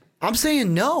Zeke, I'm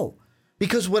saying no.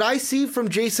 Because what I see from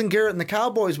Jason Garrett and the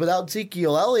Cowboys without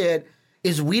Ezekiel Elliott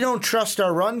is we don't trust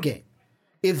our run game.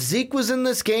 If Zeke was in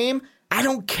this game, I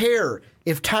don't care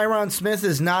if Tyron Smith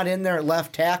is not in there at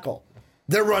left tackle.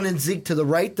 They're running Zeke to the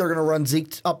right. They're going to run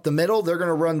Zeke up the middle. They're going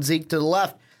to run Zeke to the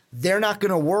left. They're not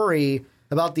going to worry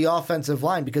about the offensive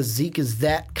line because Zeke is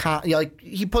that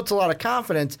he puts a lot of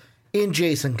confidence in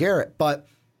Jason Garrett. But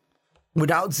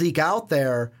without Zeke out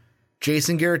there,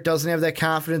 Jason Garrett doesn't have that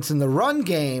confidence in the run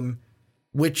game,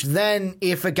 which then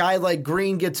if a guy like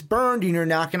Green gets burned and you're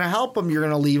not going to help him, you're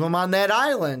going to leave him on that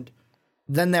island,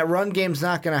 then that run game's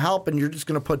not going to help, and you're just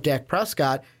going to put Dak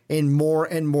Prescott in more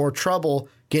and more trouble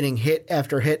getting hit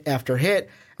after hit after hit.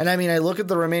 And I mean, I look at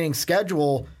the remaining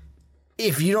schedule.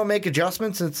 If you don't make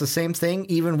adjustments, it's the same thing.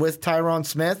 Even with Tyron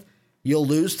Smith, you'll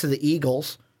lose to the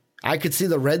Eagles. I could see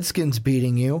the Redskins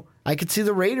beating you. I could see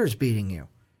the Raiders beating you.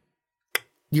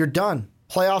 You're done.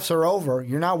 Playoffs are over.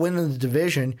 You're not winning the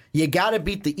division. You got to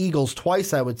beat the Eagles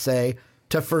twice, I would say,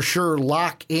 to for sure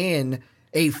lock in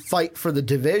a fight for the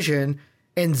division.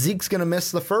 And Zeke's going to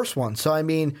miss the first one. So, I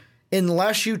mean,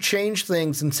 unless you change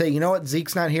things and say, you know what,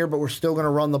 Zeke's not here, but we're still going to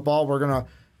run the ball. We're going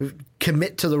to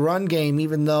commit to the run game,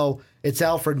 even though it's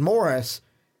Alfred Morris.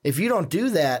 If you don't do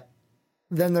that,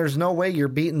 then there's no way you're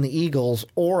beating the Eagles,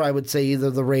 or I would say either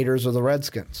the Raiders or the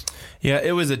Redskins. Yeah,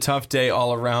 it was a tough day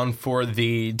all around for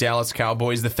the Dallas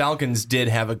Cowboys. The Falcons did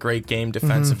have a great game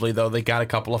defensively, though. They got a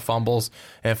couple of fumbles,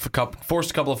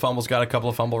 forced a couple of fumbles, got a couple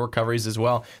of fumble recoveries as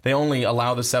well. They only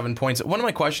allow the 7 points. One of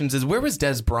my questions is, where was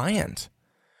Dez Bryant?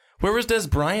 Where was Dez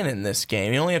Bryant in this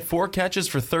game? He only had 4 catches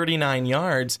for 39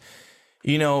 yards.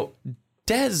 You know,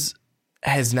 Dez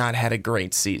has not had a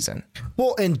great season.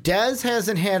 Well, and Dez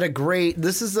hasn't had a great...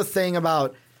 This is the thing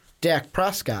about Dak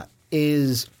Prescott,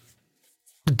 is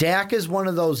Dak is one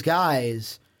of those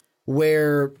guys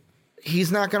where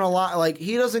he's not going to lie. Like,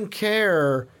 he doesn't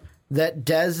care that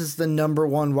Dez is the number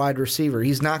 1 wide receiver.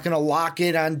 He's not going to lock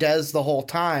it on Dez the whole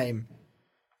time.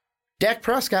 Dak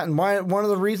Prescott, and one of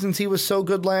the reasons he was so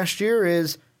good last year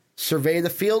is survey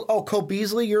the field. Oh, Cole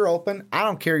Beasley, you're open. I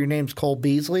don't care your name's Cole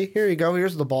Beasley. Here you go.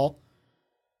 Here's the ball.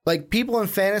 Like, people in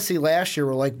fantasy last year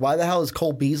were like, why the hell is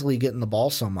Cole Beasley getting the ball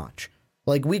so much?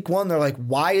 Like, week 1, they're like,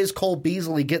 why is Cole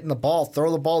Beasley getting the ball?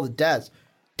 Throw the ball to Dez.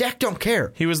 Dak don't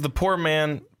care. He was the poor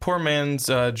man's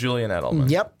Julian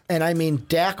Edelman. Yep. And I mean,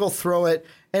 Dak will throw it.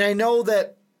 And I know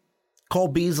that Cole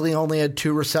Beasley only had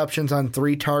 2 receptions on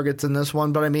 3 targets in this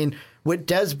one. But I mean, with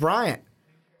Dez Bryant,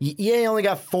 yeah, he only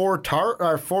got 4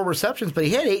 receptions, but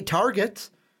he had 8 targets.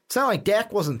 It's not like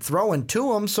Dak wasn't throwing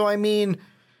to him. So, I mean,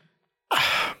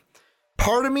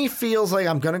 part of me feels like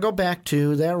I'm going to go back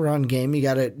to that run game. You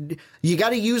got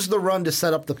to use the run to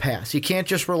set up the pass. You can't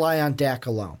just rely on Dak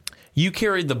alone. You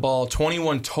carried the ball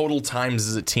 21 total times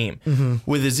as a team. Mm-hmm.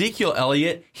 With Ezekiel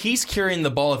Elliott, he's carrying the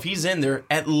ball, if he's in there,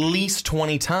 at least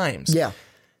 20 times. Yeah.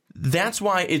 That's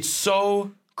why it's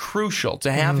so crucial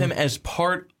to have him as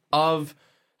part of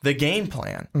the game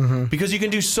plan. Mm-hmm. Because you can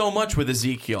do so much with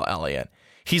Ezekiel Elliott.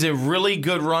 He's a really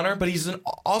good runner, but he's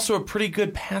also a pretty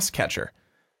good pass catcher.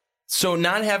 So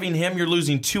not having him, you're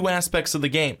losing 2 aspects of the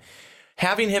game.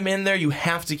 Having him in there, you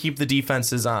have to keep the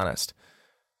defenses honest.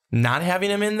 Not having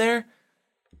him in there,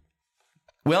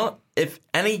 well, if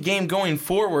any game going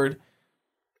forward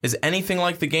is anything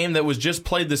like the game that was just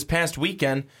played this past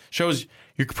weekend, shows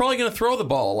you're probably going to throw the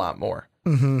ball a lot more.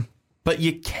 Mm-hmm. But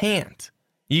you can't.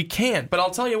 You can't. But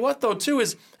I'll tell you what, though, too,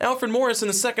 is Alfred Morris in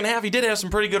the second half, he did have some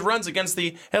pretty good runs against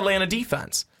the Atlanta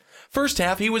defense. First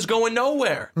half, he was going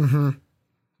nowhere. Mm-hmm.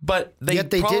 But they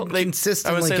did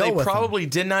consistently I would say go they with probably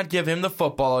did not give him the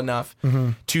football enough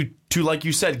to, like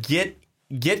you said,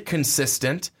 get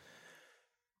consistent.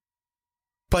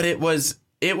 But it was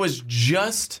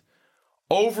just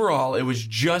overall, it was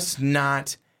just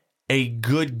not a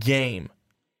good game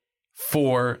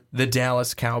for the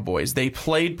Dallas Cowboys. They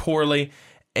played poorly,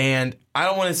 and I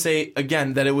don't want to say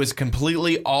again that it was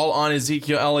completely all on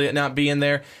Ezekiel Elliott not being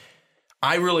there.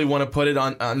 I really want to put it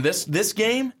on this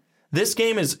game. This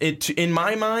game is, in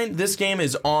my mind, this game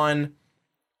is on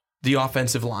the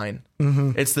offensive line.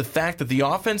 Mm-hmm. It's the fact that the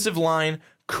offensive line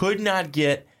could not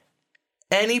get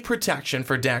any protection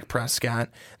for Dak Prescott.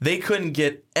 They couldn't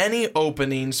get any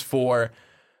openings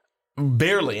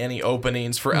barely any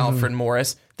openings for Alfred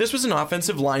Morris. This was an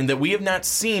offensive line that we have not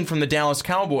seen from the Dallas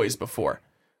Cowboys before.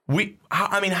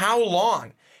 How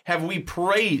long have we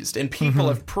praised and people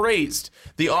have praised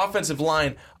the offensive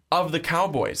line of the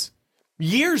Cowboys?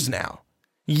 Years now.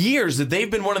 Years that they've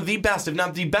been one of the best, if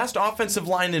not the best offensive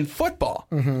line in football.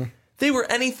 Mm-hmm. They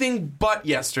were anything but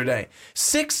yesterday.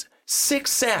 Six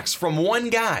sacks from one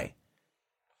guy.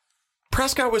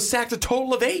 Prescott was sacked a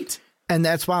total of 8. And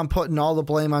that's why I'm putting all the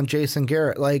blame on Jason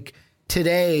Garrett. Like,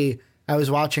 today, I was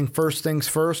watching First Things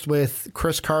First with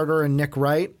Chris Carter and Nick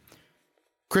Wright.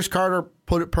 Chris Carter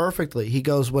put it perfectly. He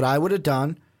goes, what I would have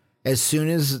done, as soon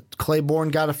as Claiborne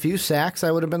got a few sacks, I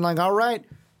would have been like, all right,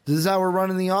 this is how we're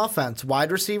running the offense.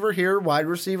 Wide receiver here, wide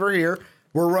receiver here.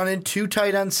 We're running 2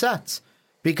 tight end sets.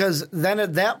 Because then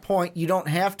at that point, you don't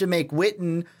have to make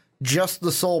Witten just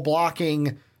the sole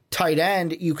blocking tight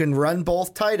end. You can run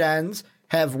both tight ends,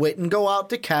 have Witten go out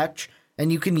to catch,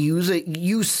 and you can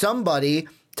use somebody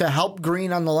to help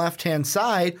Green on the left-hand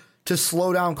side to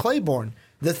slow down Claiborne.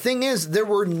 The thing is, there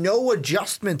were no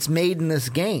adjustments made in this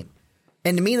game.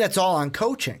 And to me, that's all on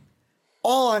coaching.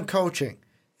 All on coaching.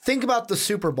 Think about the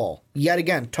Super Bowl. Yet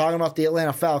again, talking about the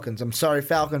Atlanta Falcons. I'm sorry,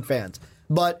 Falcon fans.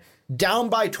 But down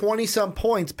by 20-some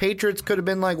points, Patriots could have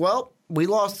been like, well, we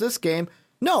lost this game.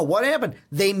 No, what happened?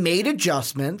 They made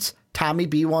adjustments. Tommy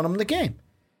B won them the game.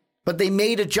 But they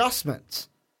made adjustments.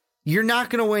 You're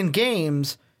not going to win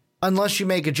games unless you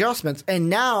make adjustments. And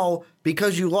now,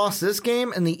 because you lost this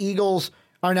game and the Eagles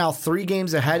are now 3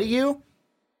 games ahead of you,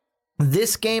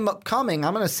 this game upcoming,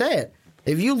 I'm going to say it.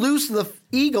 If you lose to the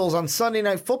Eagles on Sunday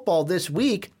Night Football this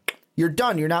week, you're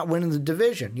done. You're not winning the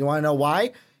division. You want to know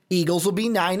why? Eagles will be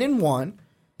 9-1.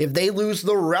 If they lose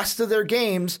the rest of their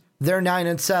games, they're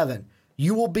 9-7.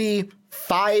 You will be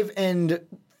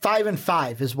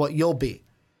 5-5 is what you'll be.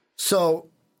 So,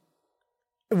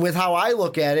 with how I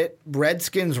look at it,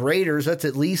 Redskins, Raiders, that's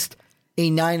at least a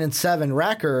 9-7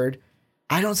 record.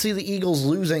 I don't see the Eagles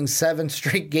losing 7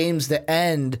 straight games to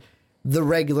end the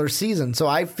regular season. So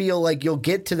I feel like you'll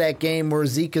get to that game where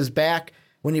Zeke is back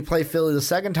when you play Philly the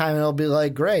second time, and it'll be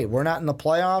like, great, we're not in the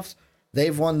playoffs.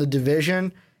 They've won the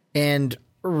division, and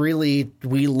really,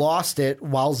 we lost it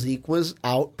while Zeke was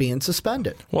out being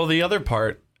suspended. Well, the other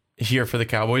part here for the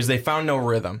Cowboys, they found no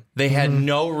rhythm. They had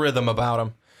no rhythm about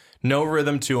them. No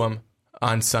rhythm to them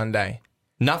on Sunday.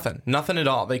 Nothing at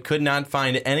all. They could not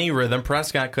find any rhythm.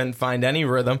 Prescott couldn't find any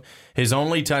rhythm. His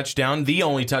only touchdown, the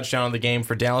only touchdown of the game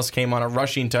for Dallas, came on a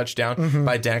rushing touchdown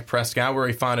by Dak Prescott, where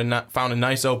he found a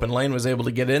nice open lane, was able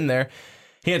to get in there.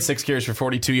 He had 6 carries for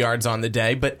 42 yards on the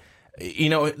day, but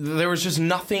there was just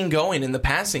nothing going in the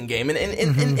passing game.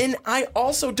 And I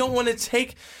also don't want to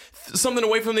take something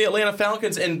away from the Atlanta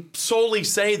Falcons and solely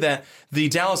say that the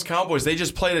Dallas Cowboys, they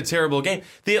just played a terrible game.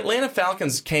 The Atlanta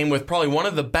Falcons came with probably one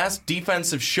of the best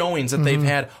defensive showings that they've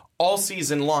had all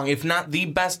season long, if not the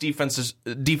best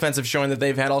defensive showing that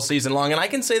they've had all season long. And I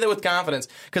can say that with confidence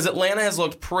because Atlanta has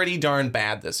looked pretty darn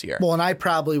bad this year. Well, and I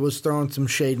probably was throwing some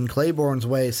shade in Claiborne's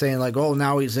way, saying like, oh,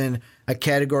 now he's in a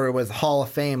category with Hall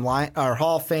of Fame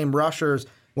rushers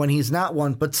when he's not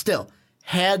one, but still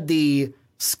had the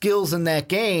skills in that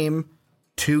game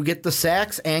to get the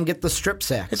sacks and get the strip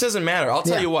sacks. It doesn't matter. I'll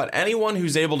tell you what, anyone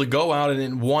who's able to go out and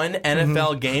in one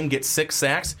NFL game get 6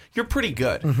 sacks, you're pretty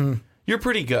good. You're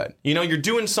pretty good. You're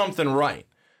doing something right.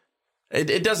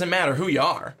 It doesn't matter who you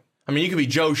are. I mean, you could be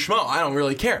Joe Schmo. I don't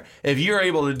really care. If you're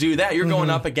able to do that, you're going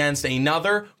up against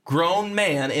another grown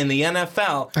man in the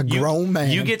NFL. Grown man.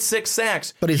 You get 6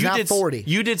 sacks. But he's not 40.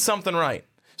 You did something right.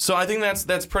 So I think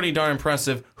that's pretty darn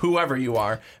impressive, whoever you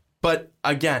are. But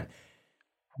again,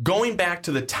 going back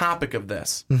to the topic of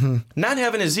this, not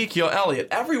having Ezekiel Elliott,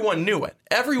 everyone knew it.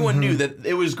 Everyone knew that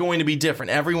it was going to be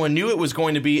different. Everyone knew it was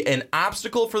going to be an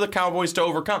obstacle for the Cowboys to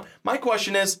overcome. My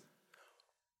question is,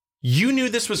 you knew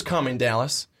this was coming,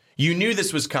 Dallas. You knew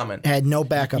this was coming. Had no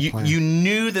backup plan. You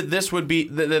knew that this would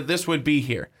be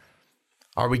here.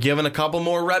 Are we giving a couple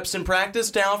more reps in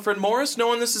practice to Alfred Morris,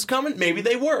 knowing this is coming? Maybe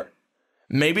they were.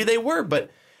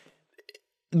 But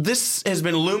this has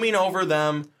been looming over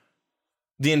them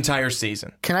the entire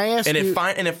season. Can I ask you?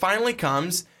 And it finally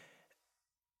comes,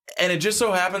 and it just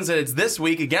so happens that it's this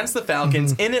week against the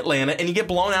Falcons in Atlanta, and you get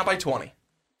blown out by 20.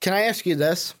 Can I ask you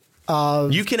this?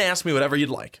 You can ask me whatever you'd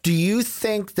like. Do you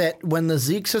think that when the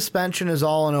Zeke suspension is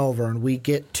all and over and we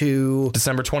get to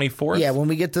December 24th? Yeah, when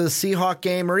we get to the Seahawk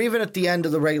game, or even at the end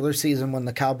of the regular season when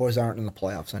the Cowboys aren't in the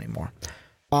playoffs anymore.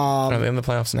 Are they in the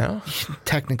playoffs now?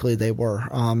 Technically they were.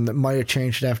 It might have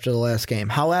changed after the last game.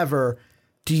 However,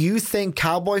 do you think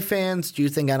Cowboy fans, do you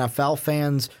think NFL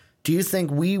fans, do you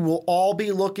think we will all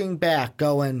be looking back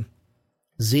going,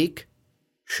 Zeke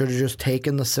should have just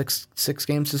taken the six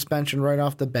game suspension right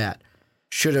off the bat?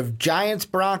 Should have Giants,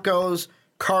 Broncos,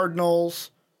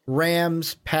 Cardinals,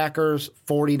 Rams, Packers,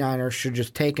 49ers should have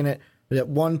just taken it at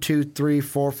 1, 2, 3,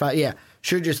 4, 5. Yeah,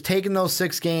 should have just taken those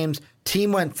 6 games.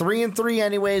 Team went 3-3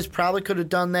 anyways. Probably could have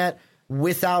done that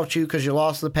without you because you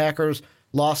lost to the Packers,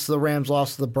 lost to the Rams,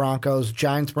 lost to the Broncos.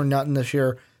 Giants were nothing this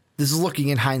year. This is looking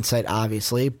in hindsight,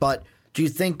 obviously. But do you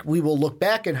think we will look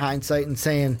back in hindsight and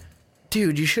saying,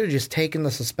 dude, you should have just taken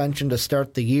the suspension to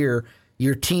start the year.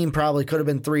 Your team probably could have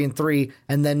been 3-3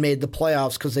 and then made the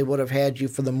playoffs because they would have had you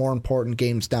for the more important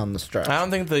games down the stretch. I don't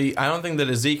think that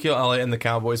Ezekiel Elliott and the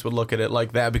Cowboys would look at it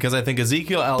like that because I think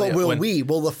Ezekiel Elliott. But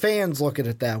will the fans look at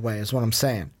it that way? Is what I'm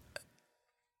saying.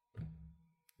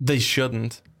 They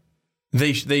shouldn't.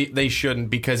 They shouldn't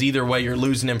because either way you're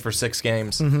losing him for 6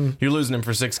 games. You're losing him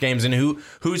for 6 games, and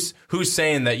who's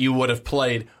saying that you would have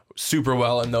played super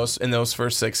well in those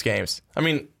first 6 games? I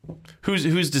mean,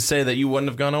 who's to say that you wouldn't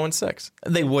have gone 0-6?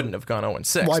 They wouldn't have gone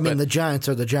 0-6. Well, I mean, the Giants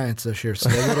are the Giants this year, so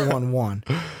they would have won 1.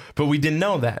 But we didn't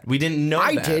know that. We didn't know that.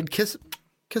 I did. Kiss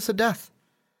of death.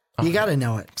 You got to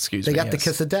know it. Excuse me. They got the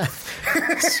kiss of death.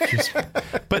 Excuse me.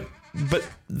 But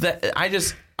that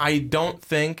I don't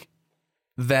think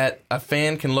that a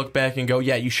fan can look back and go,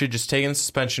 yeah, you should just take the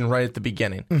suspension right at the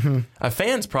beginning. A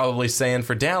fan's probably saying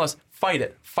for Dallas, fight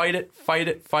it,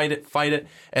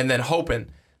 and then hoping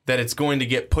that it's going to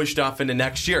get pushed off into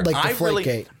next year. Like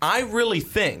Deflategate. I really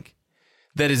think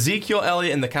that Ezekiel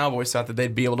Elliott and the Cowboys thought that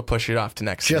they'd be able to push it off to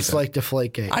next season. Just like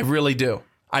Deflategate. I really do.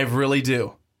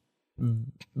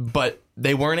 but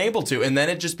they weren't able to. And then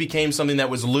it just became something that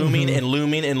was looming and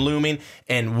looming and looming.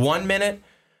 And 1 minute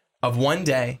of one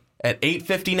day at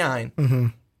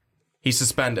 8:59, he's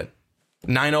suspended.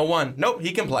 9:01, nope,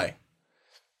 he can play.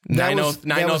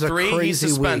 9:03, he's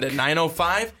suspended.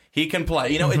 9:05, he can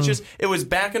play. You know, it was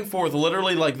back and forth,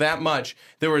 literally like that much.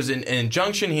 There was an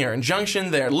injunction here,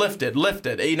 injunction there, lifted.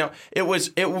 You know, it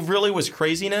really was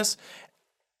craziness.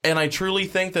 And I truly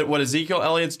think that what Ezekiel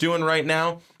Elliott's doing right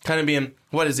now, kind of being,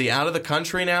 what is he, out of the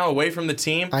country now, away from the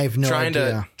team? I have no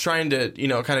idea. Trying to, you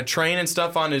know, kind of train and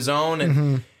stuff on his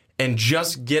own and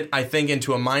just get, I think,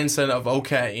 into a mindset of,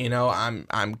 okay, you know,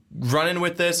 I'm running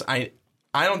with this. I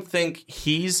don't think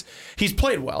he's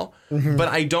played well, but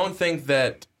I don't think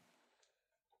that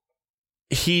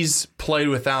he's played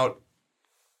without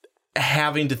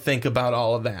having to think about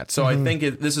all of that. So I think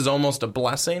this is almost a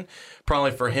blessing,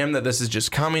 probably for him, that this is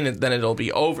just coming and then it'll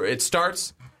be over. It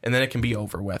starts and then it can be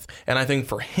over with. And I think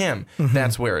for him,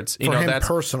 that's where it's, you for know, him that's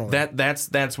personally.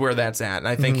 That's where that's at. And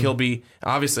I think he'll be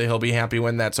happy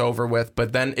when that's over with,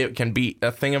 but then it can be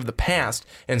a thing of the past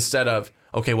instead of,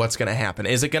 okay, what's going to happen?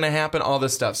 Is it going to happen? All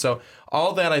this stuff. So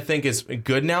all that I think is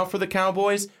good now for the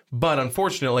Cowboys, but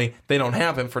unfortunately, they don't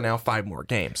have him for now 5 more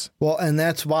games. Well, and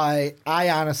that's why I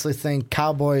honestly think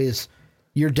Cowboys,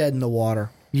 you're dead in the water.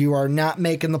 You are not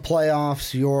making the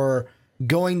playoffs. You're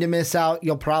going to miss out.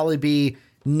 You'll probably be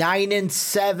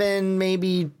 9-7,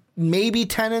 maybe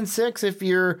 10-6 if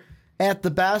you're at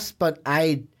the best, but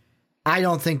I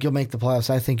don't think you'll make the playoffs.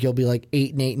 I think you'll be like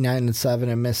 8-8, 9-7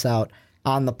 and miss out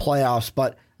on the playoffs.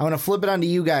 But I want to flip it on to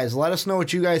you guys. Let us know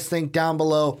what you guys think down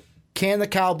below. Can the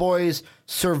Cowboys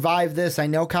survive this? I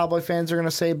know Cowboy fans are going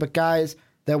to say, but guys,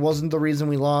 that wasn't the reason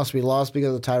we lost. We lost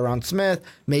because of Tyron Smith,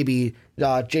 maybe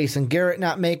Jason Garrett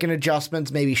not making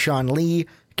adjustments, maybe Sean Lee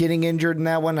getting injured in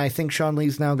that one. I think Sean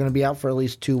Lee's now going to be out for at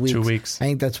least 2 weeks. 2 weeks. I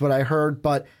think that's what I heard.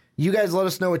 But you guys let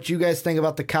us know what you guys think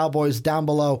about the Cowboys down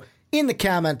below in the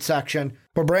comment section.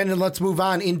 But Brandon, let's move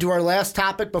on into our last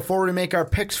topic before we make our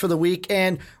picks for the week.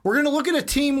 And we're going to look at a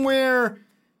team where,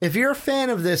 if you're a fan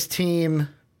of this team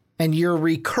and you're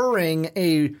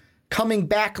a coming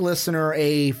back listener,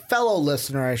 a fellow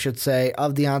listener, I should say,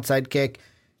 of the Onside Kick,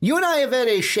 you and I have had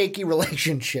a shaky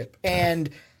relationship. And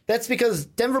that's because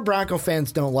Denver Bronco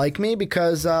fans don't like me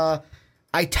because I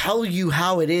tell you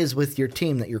how it is with your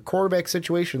team, that your quarterback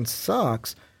situation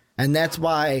sucks. And that's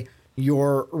why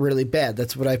you're really bad.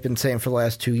 That's what I've been saying for the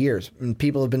last 2 years. And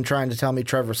people have been trying to tell me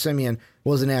Trevor Siemian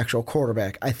was an actual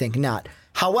quarterback. I think not.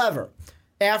 However,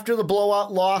 after the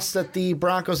blowout loss that the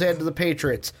Broncos had to the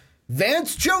Patriots,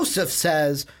 Vance Joseph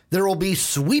says there will be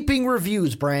sweeping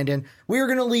reviews, Brandon. We are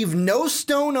going to leave no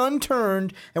stone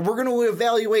unturned, and we're going to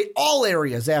evaluate all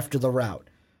areas after the route.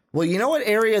 Well, you know what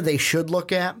area they should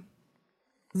look at?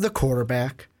 The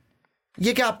quarterback.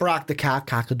 You got Brock the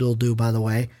Cock-a-doodle-doo, by the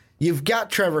way. You've got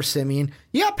Trevor Siemian.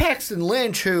 You got Paxton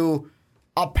Lynch, who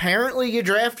apparently you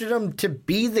drafted him to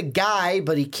be the guy,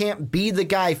 but he can't be the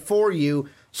guy for you.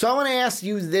 So I want to ask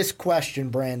you this question,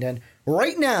 Brandon.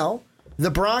 Right now, the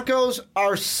Broncos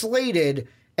are slated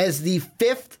as the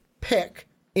 5th pick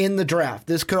in the draft.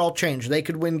 This could all change. They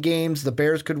could win games. The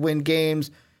Bears could win games.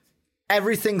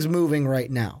 Everything's moving right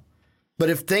now.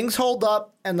 But if things hold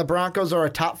up and the Broncos are a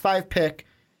top 5 pick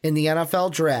in the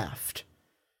NFL draft,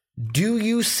 do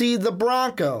you see the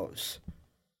Broncos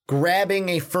grabbing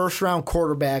a first-round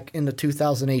quarterback in the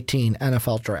 2018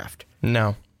 NFL draft?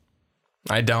 No,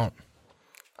 I don't.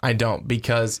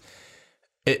 Because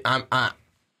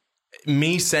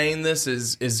me saying this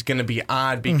is going to be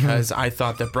odd because I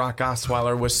thought that Brock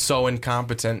Osweiler was so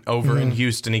incompetent over in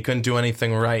Houston. He couldn't do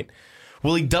anything right.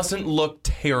 Well, he doesn't look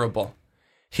terrible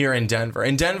here in Denver.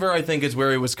 In Denver, I think, is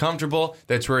where he was comfortable.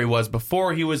 That's where he was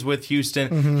before he was with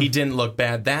Houston. He didn't look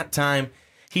bad that time.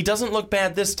 He doesn't look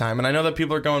bad this time. And I know that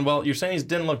people are going, well, you're saying he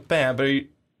didn't look bad, but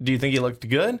do you think he looked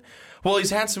good? Well, he's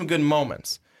had some good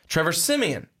moments. Trevor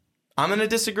Siemian, I'm going to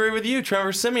disagree with you.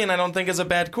 Trevor Siemian, I don't think is a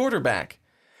bad quarterback.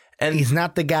 And he's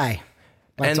not the guy.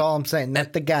 That's all I'm saying.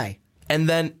 Not the guy. And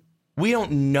then we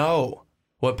don't know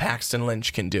what Paxton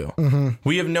Lynch can do.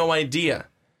 We have no idea.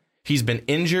 He's been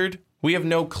injured. We have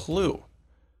no clue.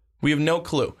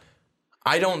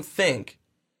 I don't think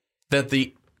that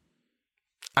the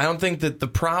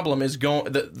problem is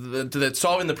going that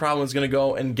solving the problem is going to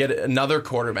go and get another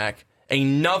quarterback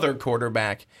in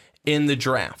the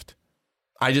draft.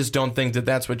 I just don't think that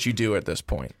that's what you do at this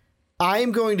point.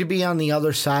 I'm going to be on the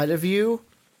other side of you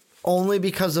only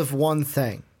because of one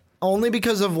thing.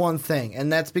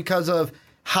 And that's because of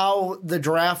how the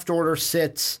draft order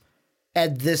sits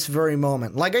at this very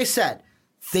moment. Like I said,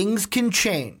 things can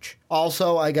change.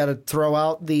 Also, I got to throw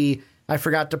out I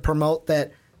forgot to promote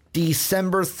that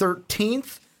December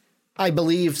 13th, I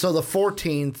believe. So the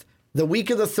 14th, the week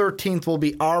of the 13th will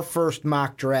be our first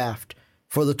mock draft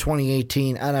for the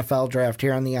 2018 NFL draft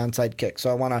here on the Onside Kick. So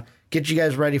I want to get you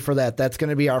guys ready for that. That's going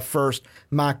to be our first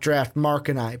mock draft, Mark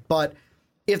and I. But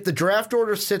if the draft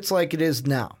order sits like it is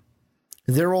now,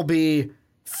 there will be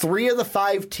 3 of the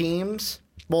 5 teams,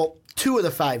 well, 2 of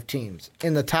the 5 teams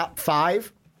in the top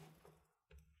 5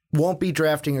 won't be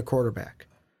drafting a quarterback.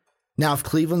 Now, if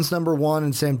Cleveland's number 1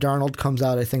 and Sam Darnold comes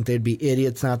out, I think they'd be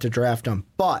idiots not to draft him.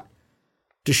 But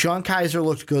DeShone Kizer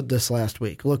looked good this last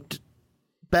week. Looked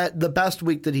the best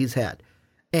week that he's had.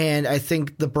 And I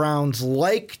think the Browns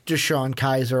like DeShone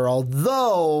Kizer,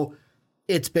 although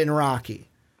it's been rocky.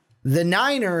 The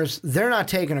Niners, they're not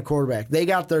taking a quarterback. They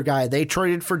got their guy. They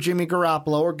traded for Jimmy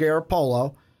Garoppolo or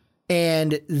Garoppolo,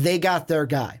 and they got their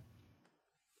guy.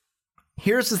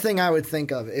 Here's the thing I would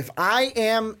think of. If I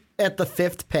am at the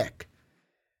 5th pick,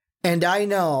 and I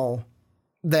know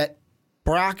that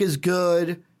Brock is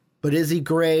good, but is he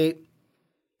great?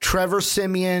 Trevor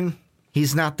Siemian,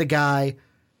 he's not the guy.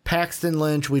 Paxton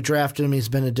Lynch, we drafted him. He's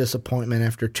been a disappointment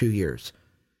after 2 years.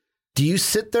 Do you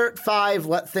sit there at 5,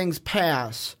 let things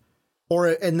pass?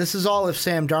 And this is all if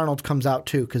Sam Darnold comes out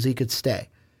too, because he could stay.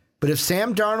 But if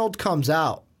Sam Darnold comes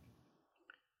out,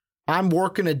 I'm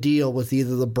working a deal with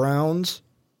either the Browns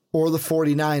or the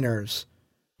 49ers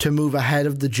to move ahead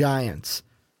of the Giants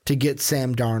to get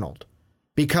Sam Darnold.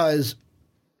 Because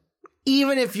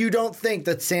even if you don't think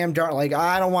that Sam Darnold, like,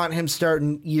 I don't want him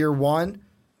starting year 1,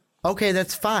 okay,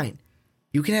 that's fine.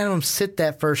 You can have him sit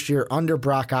that first year under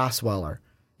Brock Osweiler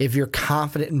if you're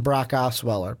confident in Brock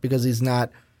Osweiler, because he's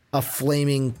not a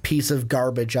flaming piece of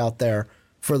garbage out there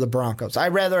for the Broncos.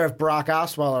 I'd rather have Brock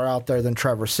Osweiler out there than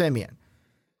Trevor Siemian.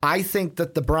 I think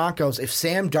that the Broncos, if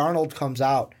Sam Darnold comes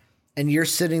out and you're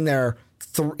sitting there,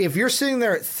 if you're sitting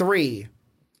there at 3,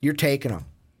 you're taking him.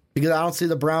 Because I don't see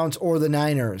the Browns or the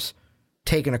Niners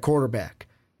taking a quarterback.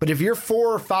 But if you're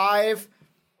 4 or 5,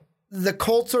 the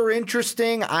Colts are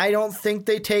interesting. I don't think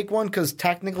they take one because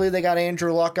technically they got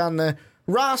Andrew Luck on the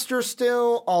roster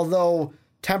still, although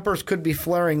tempers could be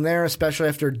flaring there, especially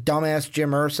after dumbass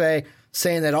Jim Irsay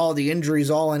saying that all the injuries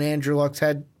all in Andrew Luck's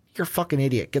head. You're a fucking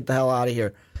idiot. Get the hell out of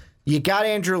here. You got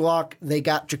Andrew Luck. They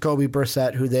got Jacoby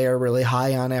Brissett, who they are really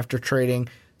high on after trading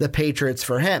the Patriots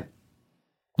for him.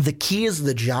 The key is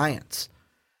the Giants,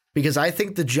 because I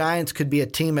think the Giants could be a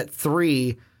team at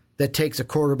 3 that takes a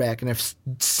quarterback. And if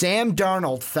Sam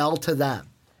Darnold fell to them,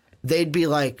 they'd be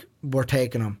like, we're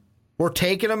taking him. We're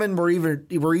taking him, and we're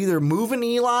either moving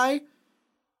Eli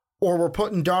or we're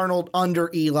putting Darnold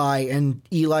under Eli, and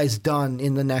Eli's done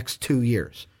in the next 2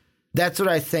 years. That's what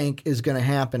I think is going to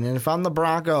happen. And if I'm the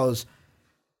Broncos,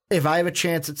 if I have a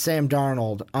chance at Sam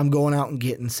Darnold, I'm going out and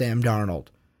getting Sam Darnold.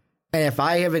 And if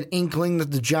I have an inkling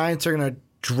that the Giants are going to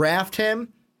draft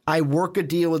him, I work a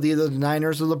deal with either the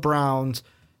Niners or the Browns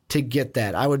to get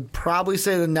that. I would probably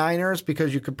say the Niners,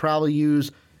 because you could probably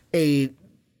use a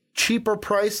cheaper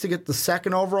price to get the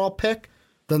 2nd overall pick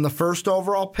than the 1st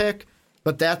overall pick.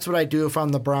 But that's what I do if I'm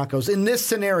the Broncos. In this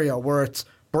scenario where it's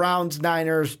Browns,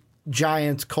 Niners,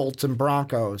 Giants, Colts, and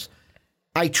Broncos,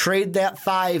 I trade that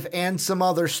 5 and some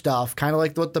other stuff, kind of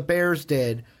like what the Bears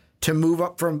did, to move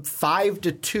up from 5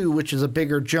 to 2, which is a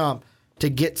bigger jump, to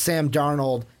get Sam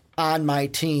Darnold on my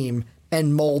team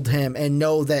and mold him and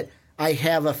know that I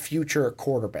have a future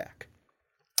quarterback.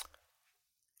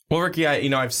 Well, Ricky,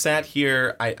 I've sat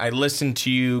here, I listened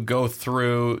to you go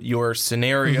through your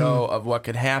scenario of what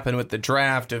could happen with the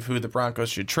draft, of who the Broncos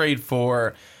should trade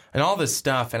for, and all this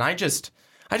stuff, and I just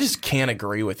can't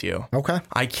agree with you. Okay.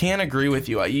 I can't agree with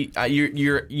you.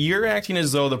 You're acting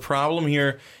as though the problem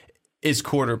here is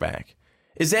quarterback.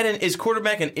 Is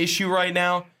quarterback an issue right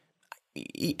now?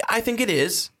 I think it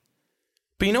is.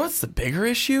 But you know what's the bigger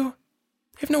issue?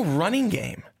 They have no running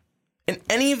game. In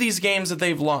any of these games that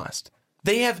they've lost,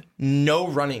 they have no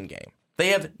running game. They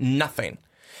have nothing.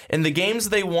 In the games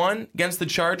they won against the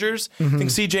Chargers, I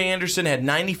think C.J. Anderson had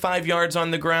 95 yards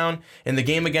on the ground. In the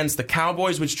game against the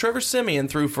Cowboys, which Trevor Siemian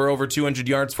threw for over 200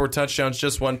 yards, 4 touchdowns,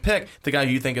 just 1 pick, the guy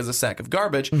who you think is a sack of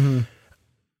garbage,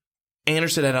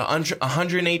 Anderson had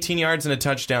 118 yards and a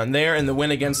touchdown there. In the win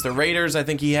against the Raiders, I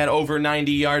think he had over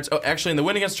 90 yards. Oh, actually, in the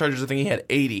win against the Chargers, I think he had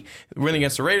 80. The win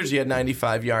against the Raiders, he had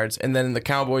 95 yards. And then in the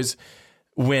Cowboys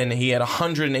win, he had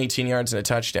 118 yards and a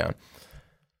touchdown.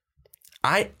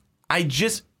 I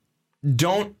just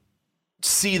don't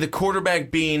see the quarterback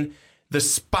being the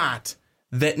spot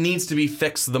that needs to be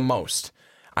fixed the most.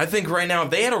 I think right now, if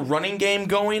they had a running game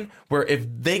going, where if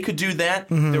they could do that,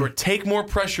 they would take more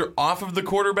pressure off of the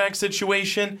quarterback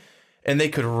situation, and they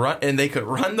could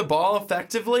run the ball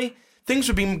effectively, things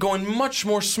would be going much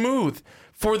more smooth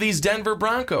for these Denver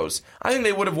Broncos. I think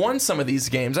they would have won some of these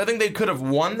games. I think they could have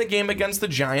won the game against the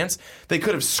Giants. They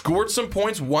could have scored some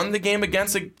points, won the game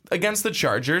against the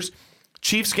Chargers.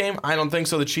 Chiefs game, I don't think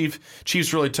so. The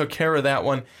Chiefs really took care of that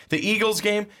one. The Eagles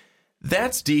game,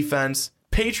 that's defense.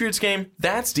 Patriots game,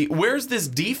 that's where's this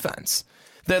defense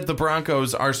that the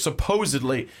Broncos are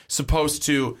supposedly supposed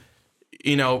to,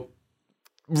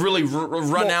 really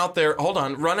run out there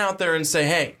and say,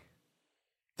 hey,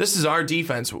 this is our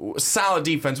defense, solid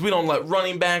defense. We don't let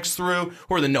running backs through.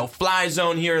 We're the no-fly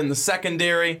zone here in the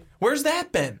secondary. Where's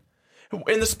that been?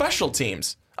 In the special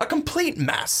teams, a complete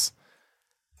mess.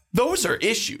 Those are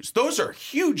issues. Those are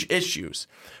huge issues.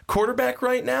 Quarterback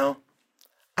right now,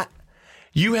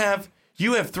 you have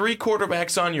 3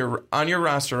 quarterbacks on your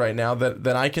roster right now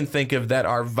that I can think of that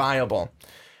are viable.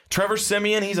 Trevor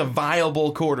Siemian, he's a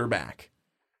viable quarterback.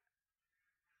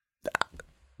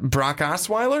 Brock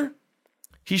Osweiler,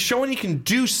 he's showing he can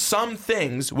do some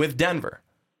things with Denver.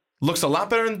 Looks a lot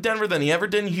better in Denver than he ever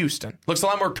did in Houston. Looks a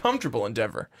lot more comfortable in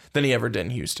Denver than he ever did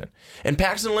in Houston. And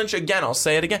Paxton Lynch, again, I'll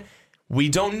say it again, we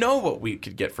don't know what we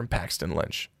could get from Paxton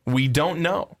Lynch. We don't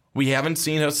know. We haven't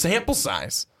seen a sample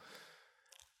size.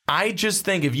 I just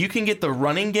think if you can get the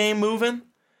running game moving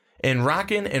and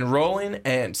rocking and rolling,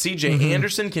 and C.J.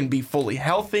 Anderson can be fully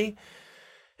healthy,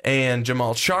 and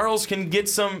Jamal Charles can get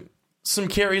some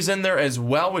carries in there as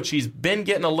well, which he's been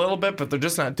getting a little bit, but they're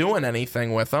just not doing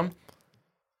anything with him.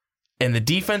 And the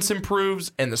defense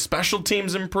improves, and the special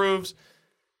teams improves.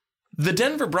 The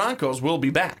Denver Broncos will be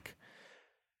back.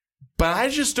 But I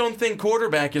just don't think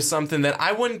quarterback is something that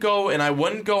I wouldn't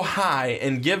go high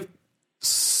and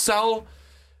sell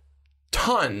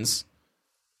tons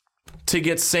to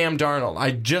get Sam Darnold.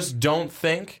 I just don't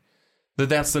think that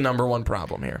that's the number one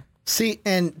problem here. See,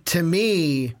 and to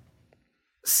me,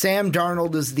 Sam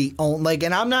Darnold is the only,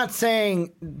 and I'm not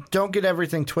saying, don't get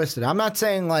everything twisted. I'm not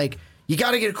saying, you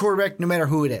got to get a quarterback no matter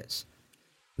who it is.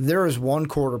 There is one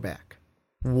quarterback,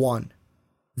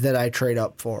 that I trade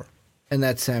up for, and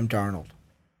that's Sam Darnold.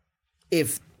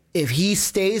 If he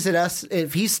stays at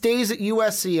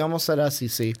USC, almost said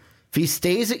SEC, if he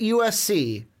stays at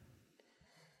USC,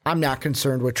 I'm not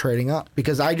concerned with trading up,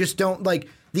 because I just don't,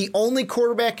 the only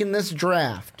quarterback in this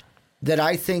draft that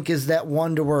I think is that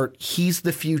one to where he's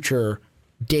the future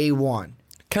day one.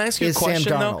 Can I ask you a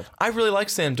question, though? I really like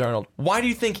Sam Darnold. Why do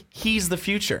you think he's the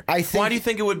future? Why do you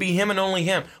think it would be him and only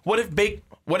him? What if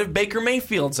Baker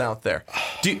Mayfield's out there?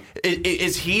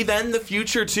 Is he then the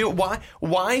future too?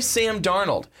 Why Sam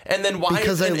Darnold? And then why?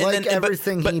 Because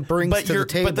everything he brings to the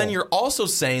table. But then you're also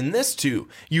saying this too.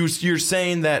 You're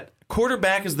saying that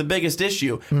quarterback is the biggest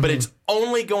issue, but it's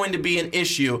only going to be an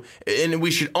issue, and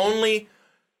we should only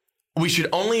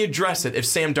address it if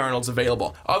Sam Darnold's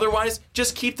available. Otherwise,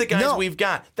 just keep the guys we've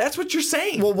got. That's what you're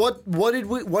saying. Well,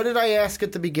 what did I ask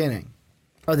at the beginning?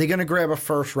 Are they going to grab a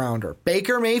first rounder?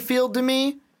 Baker Mayfield, to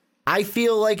me, I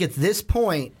feel like at this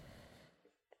point,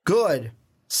 good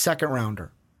second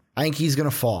rounder. I think he's going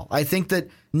to fall. I think that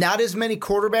not as many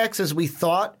quarterbacks as we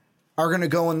thought are going to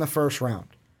go in the first round.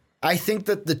 I think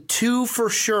that the two for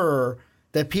sure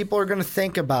that people are going to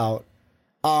think about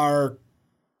are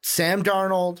Sam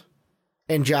Darnold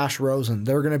and Josh Rosen.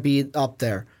 They're going to be up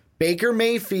there. Baker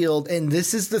Mayfield, and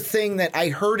this is the thing that I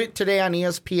heard it today on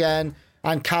ESPN,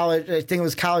 on college, I think it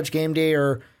was College Game Day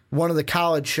or one of the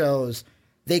college shows.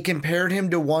 They compared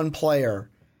him to one player,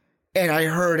 and I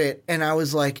heard it, and I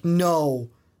was like,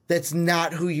 no, that's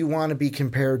not who you want to be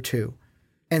compared to.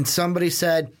 And somebody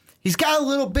said, he's got a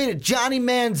little bit of Johnny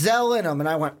Manziel in him, and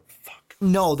I went, fuck,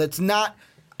 no, that's not.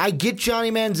 I get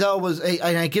Johnny Manziel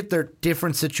and I get their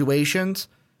different situations.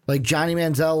 Like Johnny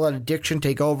Manziel let addiction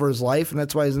take over his life, and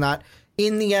that's why he's not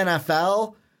in the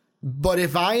NFL. But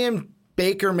if I am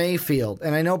Baker Mayfield,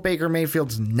 and I know Baker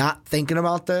Mayfield's not thinking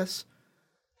about this,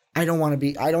 I don't want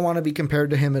to be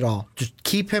compared to him at all. Just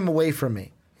keep him away from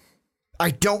me. I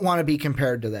don't want to be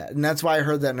compared to that. And that's why I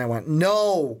heard that and I went,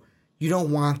 no, you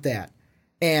don't want that.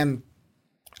 And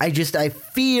I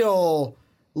feel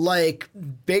like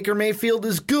Baker Mayfield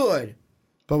is good.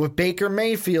 But with Baker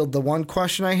Mayfield, the one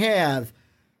question I have,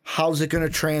 how's it going to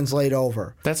translate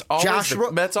over? That's always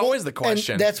the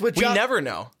question. And that's what we never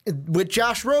know. With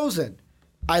Josh Rosen,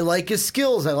 I like his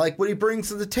skills. I like what he brings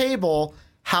to the table.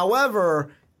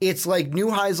 However, it's like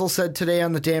Neuheisel said today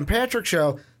on the Dan Patrick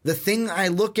Show, the thing I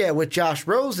look at with Josh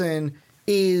Rosen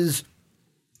is,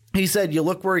 he said, you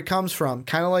look where he comes from.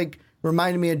 Kind of like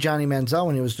reminded me of Johnny Manziel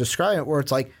when he was describing it, where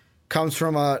it's like, comes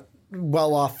from a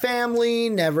well-off family,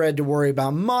 never had to worry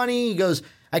about money. He goes,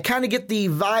 I kind of get the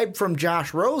vibe from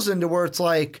Josh Rosen to where it's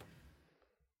like,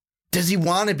 does he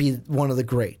want to be one of the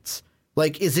greats?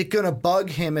 Like, is it going to bug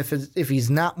him if he's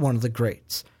not one of the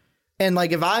greats? And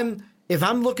like, if I'm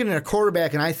looking at a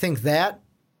quarterback and I think that,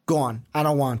 gone. I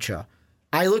don't want you.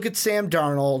 I look at Sam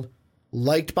Darnold,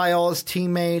 liked by all his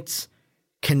teammates,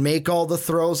 can make all the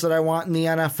throws that I want in the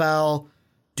NFL.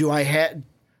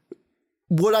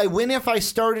 Would I win if I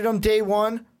started him day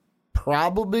one?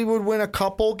 Probably would win a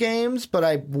couple games, but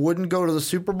I wouldn't go to the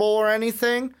Super Bowl or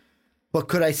anything. But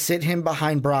could I sit him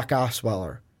behind Brock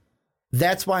Osweiler?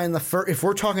 That's why if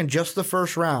we're talking just the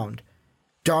first round,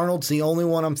 Darnold's the only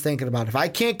one I'm thinking about. If I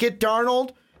can't get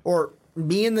Darnold, or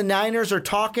me and the Niners are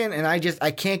talking and I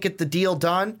can't get the deal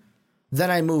done,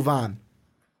 then I move on.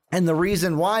 And the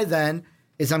reason why then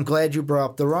is I'm glad you brought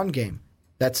up the run game.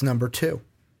 That's number two.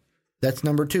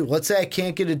 Let's say I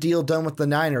can't get a deal done with the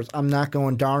Niners. I'm not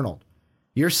going Darnold.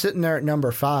 You're sitting there at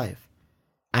number 5.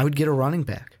 I would get a running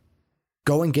back.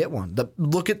 Go and get one.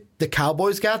 Look at the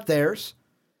Cowboys got theirs.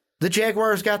 The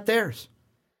Jaguars got theirs.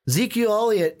 Ezekiel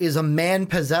Elliott is a man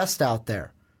possessed out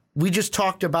there. We just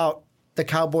talked about the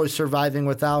Cowboys surviving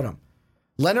without him.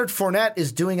 Leonard Fournette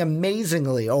is doing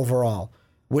amazingly overall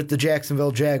with the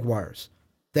Jacksonville Jaguars.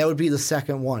 That would be the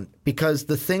second one. Because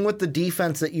the thing with the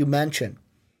defense that you mentioned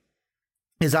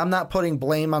is I'm not putting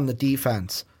blame on the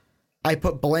defense. I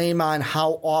put blame on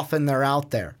how often they're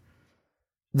out there.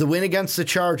 The win against the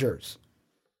Chargers,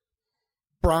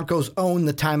 Broncos owned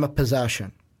the time of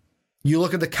possession. You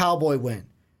look at the Cowboy win,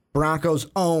 Broncos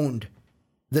owned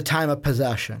the time of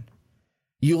possession.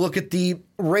 You look at the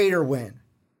Raider win,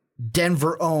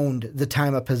 Denver owned the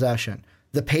time of possession.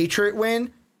 The Patriot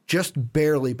win, just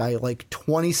barely by like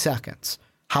 20 seconds.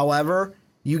 However,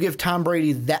 you give Tom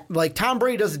Brady that, like, Tom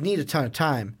Brady doesn't need a ton of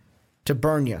time to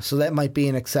burn you, so that might be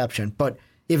an exception. But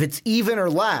if it's even or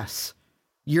less,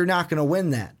 you're not going to win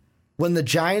that. When the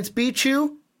Giants beat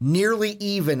you, nearly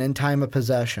even in time of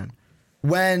possession.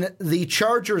 When the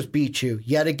Chargers beat you,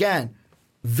 yet again,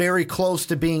 very close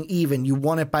to being even. You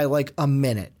won it by like a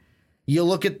minute. You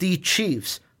look at the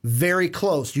Chiefs, very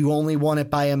close. You only won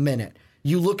it by a minute.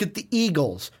 You look at the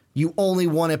Eagles, you only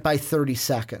won it by 30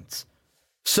 seconds.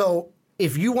 So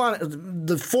if you want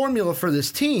the formula for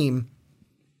this team,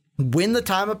 win the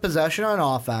time of possession on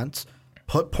offense,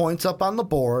 put points up on the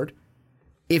board.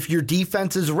 If your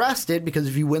defense is rested, because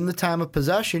if you win the time of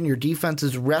possession, your defense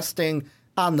is resting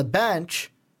on the bench.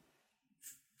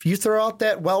 If you throw out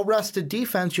that well-rested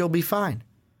defense, you'll be fine.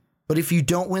 But if you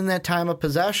don't win that time of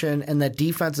possession and that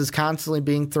defense is constantly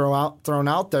being thrown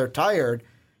out there tired,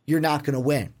 you're not going to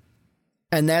win.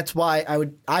 And that's why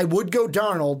I would go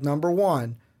Darnold, number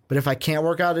 1. But if I can't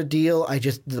work out a deal,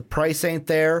 the price ain't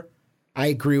there. I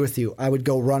agree with you. I would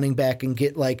go running back and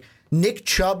get, like, Nick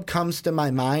Chubb comes to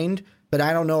my mind, but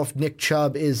I don't know if Nick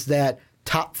Chubb is that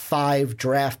top 5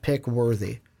 draft pick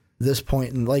worthy this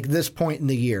point in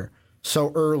the year,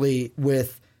 so early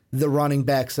with the running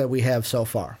backs that we have so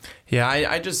far. Yeah,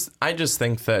 I just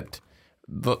think that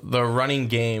the running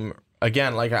game,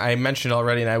 again, like I mentioned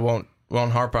already, and I won't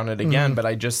harp on it again, but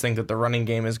I just think that the running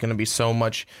game is going to be so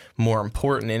much more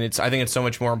important, and I think it's so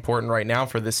much more important right now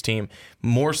for this team,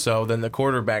 more so than the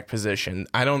quarterback position.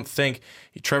 I don't think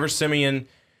Trevor Siemian,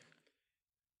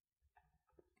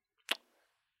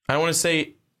 I don't want to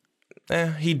say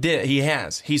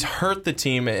he's hurt the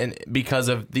team because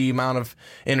of the amount of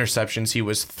interceptions he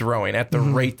was throwing at the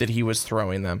rate that he was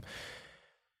throwing them.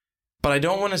 But I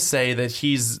don't want to say that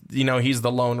he's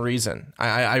the lone reason.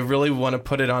 I really want to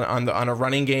put it on a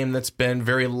running game that's been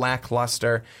very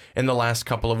lackluster in the last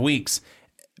couple of weeks.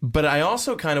 But I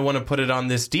also kind of want to put it on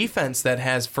this defense that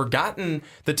has forgotten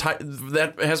the type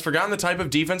of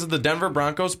defense that the Denver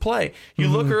Broncos play. You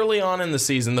look early on in the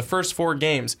season, the first 4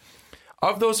 games.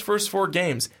 Of those first 4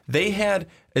 games, they had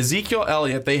Ezekiel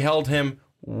Elliott. They held him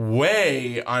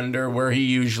way under where he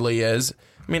usually is.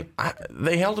 I mean,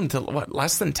 they held him to,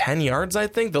 less than 10 yards, I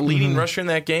think? The leading rusher in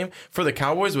that game for the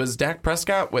Cowboys was Dak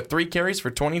Prescott with 3 carries for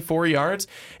 24 yards.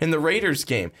 In the Raiders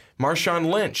game,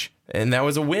 Marshawn Lynch, and that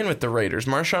was a win with the Raiders.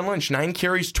 Marshawn Lynch, 9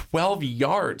 carries, 12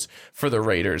 yards for the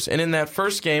Raiders. And in that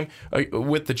first game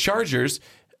with the Chargers,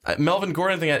 Melvin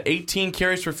Gordon, I think, had 18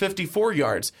 carries for 54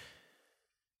 yards.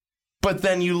 But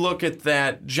then you look at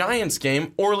that Giants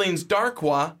game, Orleans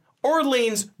Darkwa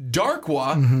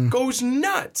goes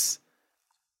nuts.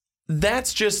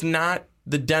 That's just not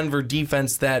the Denver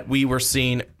defense that we were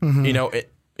seeing,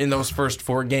 in those first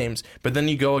 4 games. But then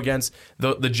you go against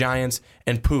the Giants,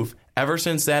 and poof. Ever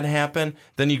since that happened,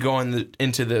 then you go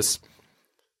into this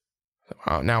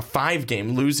now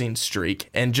 5-game losing streak,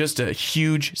 and just a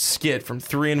huge skid from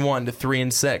 3-1 to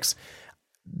 3-6.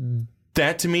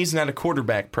 That to me is not a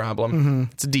quarterback problem.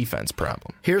 It's a defense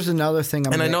problem. Here's another thing.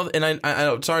 I know,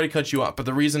 sorry to cut you off, but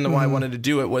the reason why I wanted to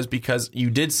do it was because you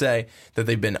did say that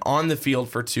they've been on the field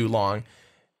for too long,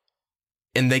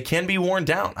 and they can be worn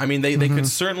down. I mean, they could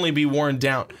certainly be worn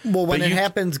down. Well, when it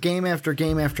happens game after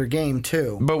game after game,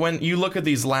 too. But when you look at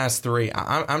these last three,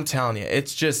 I'm telling you,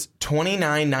 it's just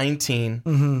 29-19,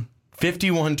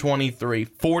 51-23,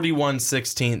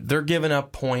 41-16. They're giving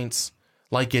up points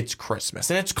like it's Christmas,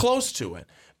 and it's close to it,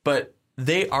 but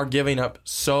they are giving up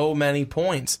so many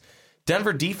points.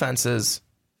 Denver defenses,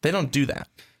 they don't do that.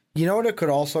 You know what it could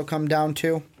also come down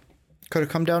to? Could it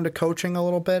come down to coaching a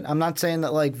little bit? I'm not saying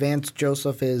that like Vance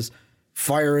Joseph is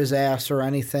fire his ass or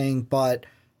anything, but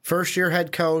first-year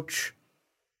head coach,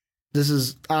 this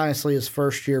is honestly his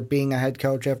first year being a head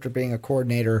coach after being a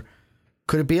coordinator.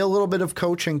 Could it be a little bit of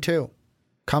coaching too?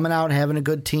 Coming out, having a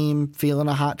good team, feeling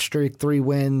a hot streak, 3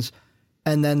 wins,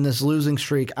 and then this losing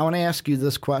streak. I want to ask you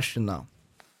this question, though.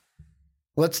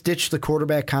 Let's ditch the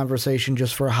quarterback conversation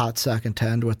just for a hot second to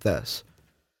end with this.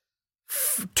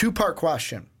 2-part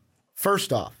question.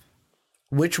 First off,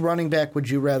 which running back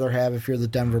would you rather have if you're the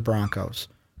Denver Broncos?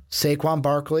 Saquon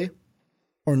Barkley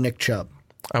or Nick Chubb?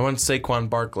 I want Saquon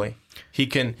Barkley.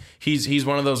 He's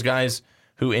one of those guys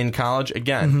who in college,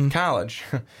 again, college,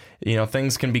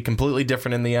 things can be completely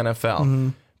different in the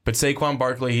NFL. But Saquon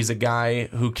Barkley, he's a guy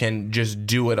who can just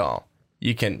do it all.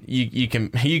 You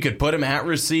could put him at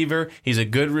receiver. He's a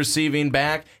good receiving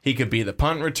back. He could be the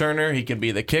punt returner. He could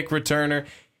be the kick returner.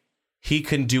 He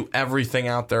can do everything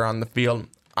out there on the field.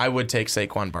 I would take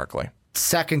Saquon Barkley.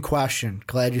 Second question.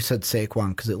 Glad you said Saquon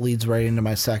because it leads right into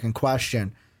my second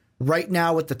question. Right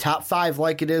now with the top 5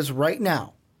 like it is right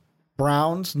now,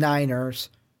 Browns, Niners,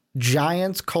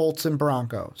 Giants, Colts, and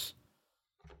Broncos.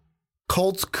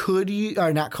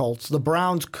 The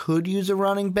Browns could use a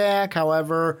running back.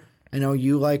 However, I know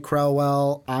you like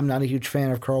Crowell. I'm not a huge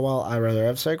fan of Crowell. I'd rather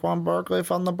have Saquon Barkley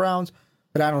if I'm the Browns,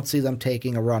 but I don't see them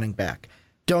taking a running back.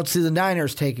 Don't see the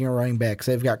Niners taking a running back because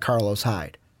they've got Carlos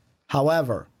Hyde.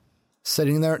 However,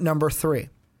 sitting there at number 3,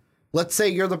 let's say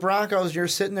you're the Broncos, you're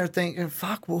sitting there thinking,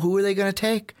 who are they going to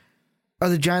take? Are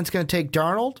the Giants going to take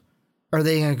Darnold? Or are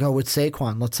they going to go with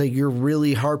Saquon? Let's say you're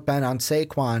really heart-bent on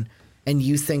Saquon, and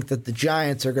you think that the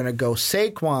Giants are going to go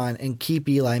Saquon and keep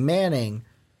Eli Manning.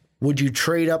 Would you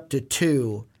trade up to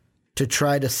 2 to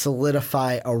try to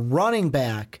solidify a running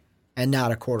back and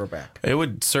not a quarterback? It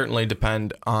would certainly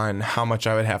depend on how much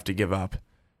I would have to give up.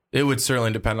 It would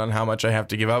certainly depend on how much I have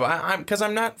to give up. Because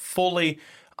I'm not fully...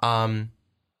 I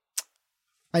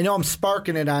know I'm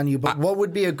sparking it on you, but what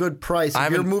would be a good price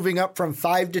if you're moving up from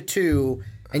 5 to 2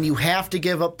 and you have to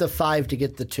give up the 5 to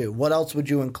get the 2? What else would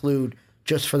you include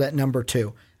just for that number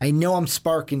 2? I know I'm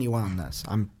sparking you on this.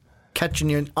 I'm catching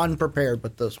you unprepared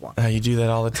with this one. You do that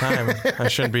all the time. I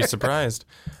shouldn't be surprised.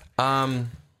 That's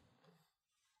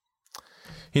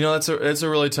a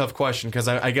really tough question because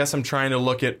I guess I'm trying to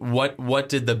look at what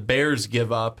did the Bears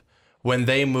give up when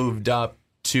they moved up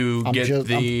to I'm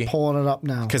pulling it up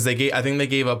now because I think they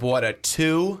gave up a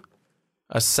 2,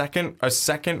 a second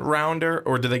rounder,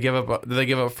 or did they give up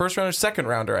a first rounder, second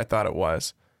rounder? I thought it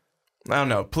was. I don't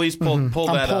know. Please pull that up.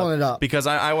 I'm pulling it up because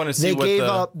I want to see they gave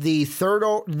up the third.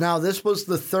 Now this was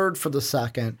the third for the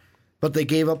second, but they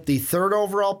gave up the 3rd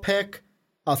overall pick,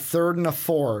 a 3rd and a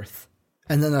 4th,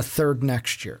 and then a 3rd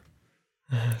next year.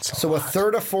 So a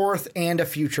 3rd, a 4th, and a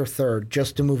future 3rd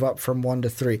just to move up from 1 to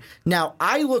 3. Now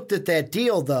I looked at that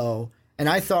deal though, and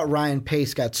I thought Ryan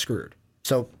Pace got screwed.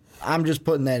 So I'm just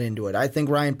putting that into it. I think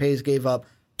Ryan Pace gave up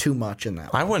too much in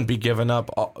that one. I wouldn't be giving up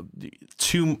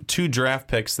two draft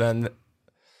picks then.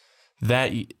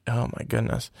 Oh my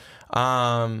goodness.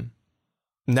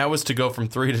 That was to go from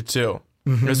 3 to 2.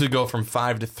 This would go from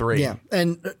 5 to 3. Yeah,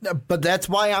 but that's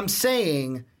why I'm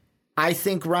saying I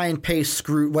think Ryan Pace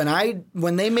screwed when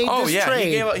they made this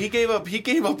trade. He gave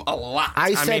up a lot.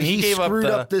 I said he screwed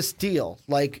up this deal.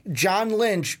 Like John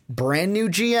Lynch, brand new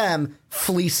GM,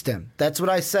 fleeced him. That's what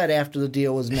I said after the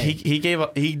deal was made. He gave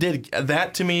up. He did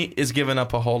that to me. Is giving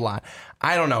up a whole lot.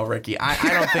 I don't know, Ricky. I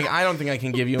don't think I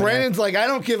can give you. Brandon's like, I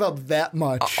don't give up that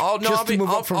much. I'll be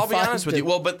honest with you.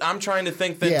 Well, but I'm trying to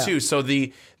think then too. So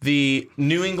the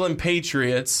New England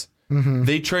Patriots.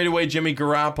 They trade away Jimmy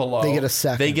Garoppolo. They get a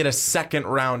second. They get a second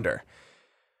rounder.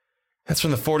 That's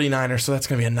from the 49ers, so that's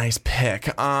going to be a nice pick.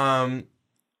 I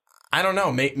don't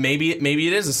know. Maybe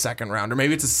it is a second rounder.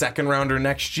 Maybe it's a second rounder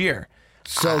next year.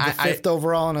 So the 5th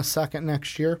overall and a second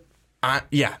next year?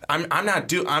 Yeah. I'm not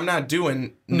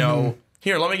doing no.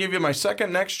 Here, let me give you my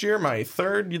second next year, my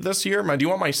 3rd this year. Do you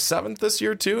want my 7th this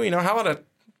year too? How about a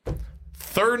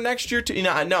 3rd next year too?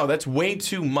 No, that's way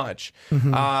too much,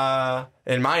 in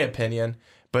my opinion.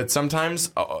 But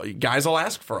sometimes guys will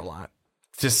ask for a lot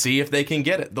to see if they can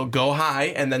get it. They'll go high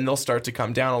and then they'll start to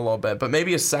come down a little bit. But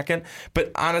maybe a second.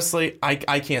 But honestly, I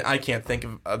can't think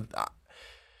of.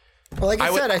 Well, like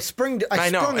I said, I sprung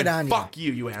it on you. Fuck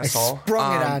you, you asshole. I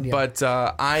sprung it on you. But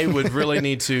I would really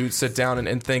need to sit down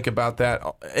and think about that.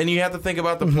 And you have to think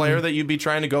about the player that you'd be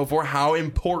trying to go for. How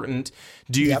important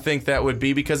do you think that would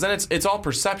be? Because then it's all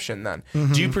perception then.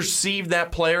 Do you perceive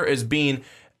that player as being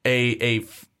a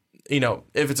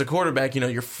if it's a quarterback,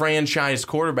 your franchise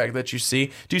quarterback that you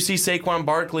see? Do you see Saquon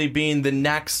Barkley being the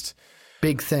next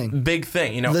big thing? The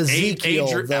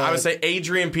Ezekiel, I would say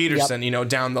Adrian Peterson,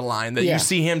 down the line, that you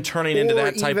see him turning into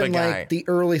that type of guy. Like the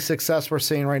early success we're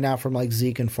seeing right now from like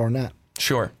Zeke and Fournette.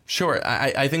 Sure.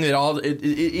 I think that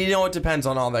it depends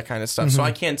on all that kind of stuff. So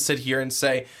I can't sit here and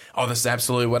say, oh, this is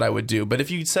absolutely what I would do. But if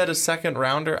you said a second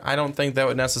rounder, I don't think that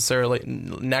would necessarily,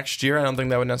 next year, I don't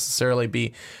think that would necessarily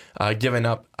be giving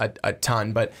up a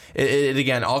ton. But it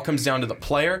again, all comes down to the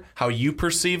player, how you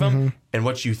perceive him, and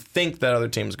what you think that other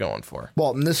team's going for.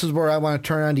 Well, and this is where I want to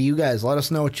turn on to you guys. Let us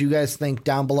know what you guys think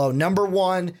down below. Number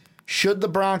 1, should the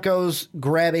Broncos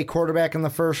grab a quarterback in the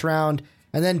first round?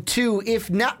 And then 2, if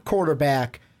not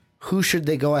quarterback, who should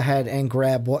they go ahead and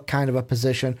grab? What kind of a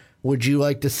position would you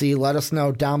like to see? Let us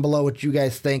know down below what you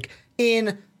guys think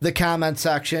in the comment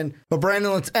section. But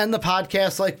Brandon, let's end the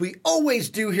podcast like we always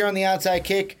do here on the Outside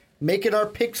Kick. Make it our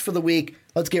picks for the week.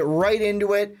 Let's get right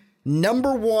into it.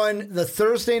 Number 1, the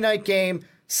Thursday night game,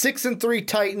 6-3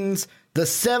 Titans, the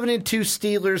 7-2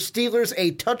 Steelers. Steelers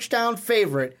a touchdown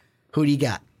favorite. Who do you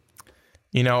got?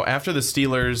 After the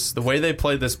Steelers, the way they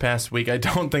played this past week, I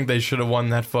don't think they should have won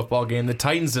that football game. The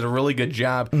Titans did a really good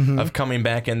job of coming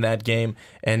back in that game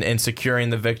and securing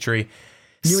the victory.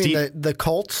 You mean the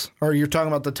Colts? Or you're talking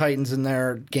about the Titans in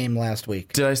their game last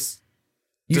week?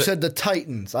 You said the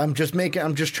Titans. I'm just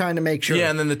trying to make sure. Yeah,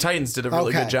 and then the Titans did a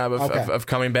really good job of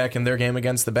coming back in their game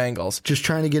against the Bengals. Just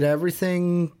trying to get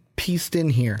everything pieced in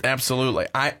here. Absolutely.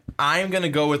 I'm going to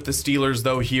go with the Steelers,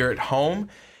 though, here at home.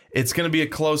 It's going to be a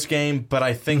close game, but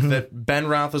I think that Ben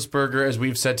Roethlisberger, as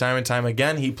we've said time and time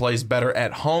again, he plays better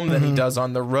at home than he does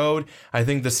on the road. I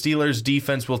think the Steelers'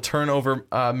 defense will turn over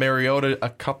Mariota a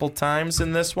couple times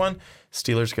in this one.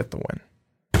 Steelers get the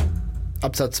win.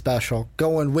 Upset special.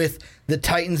 Going with the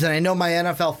Titans, and I know my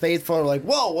NFL faithful are like,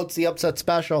 whoa, what's the upset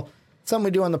special? Something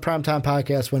we do on the Primetime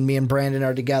Podcast when me and Brandon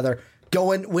are together.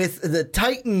 Going with the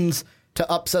Titans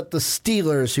to upset the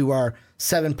Steelers, who are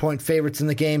 7-point favorites in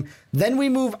the game. Then we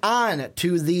move on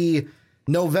to the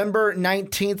November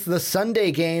 19th, the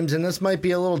Sunday games, and this might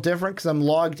be a little different because I'm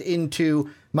logged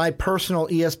into my personal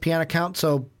ESPN account.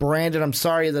 So, Brandon, I'm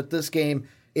sorry that this game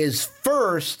is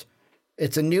first.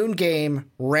 It's a noon game.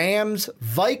 Rams,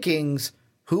 Vikings.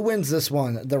 Who wins this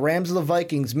one? The Rams or the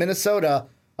Vikings? Minnesota,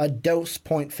 a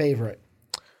dose-point favorite.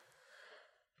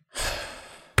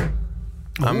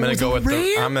 I'm gonna go with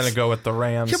the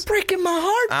Rams. You're breaking my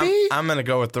heart, B. I'm gonna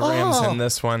go with the Rams in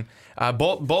this one.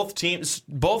 Both teams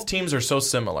are so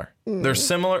similar. They're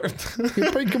similar.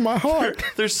 You're breaking my heart.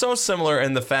 They're so similar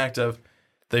in the fact of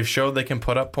they've showed they can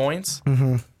put up points.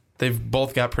 They've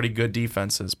both got pretty good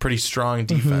defenses, pretty strong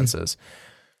defenses.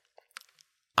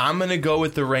 I'm gonna go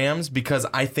with the Rams because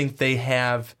I think they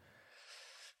have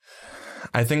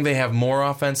more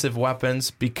offensive weapons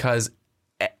because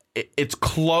it's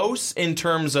close in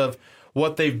terms of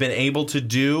what they've been able to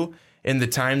do in the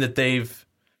time that they've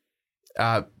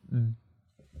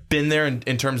been there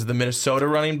in terms of the Minnesota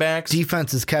running backs.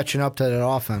 Defense is catching up to that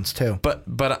offense too.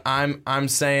 But I'm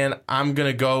saying I'm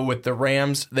gonna go with the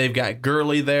Rams. They've got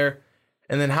Gurley there,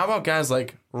 and then how about guys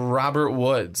like Robert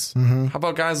Woods? How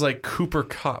about guys like Cooper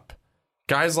Kupp?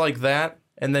 Guys like that,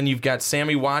 and then you've got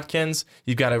Sammy Watkins.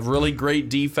 You've got a really great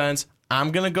defense.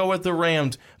 I'm going to go with the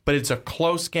Rams, but it's a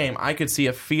close game. I could see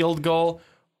a field goal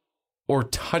or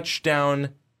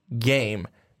touchdown game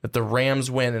that the Rams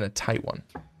win in a tight one.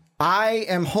 I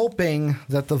am hoping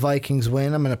that the Vikings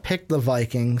win. I'm going to pick the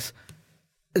Vikings.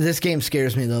 This game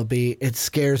scares me, though, B. It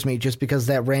scares me just because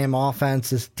that Ram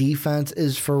offense, this defense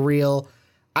is for real.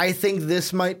 I think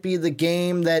this might be the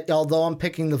game that, although I'm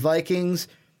picking the Vikings,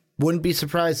 wouldn't be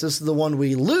surprised this is the one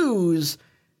we lose,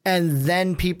 and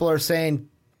then people are saying,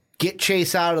 get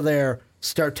Chase out of there.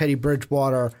 Start Teddy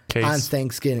Bridgewater on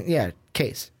Thanksgiving. Yeah,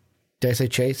 Case. Did I say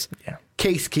Chase? Yeah.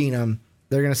 Case Keenum.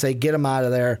 They're going to say, get him out of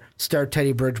there. Start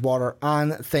Teddy Bridgewater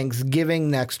on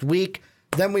Thanksgiving next week.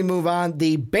 Then we move on.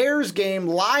 The Bears game.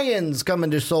 Lions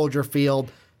coming to Soldier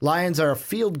Field. Lions are a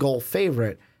field goal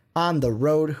favorite on the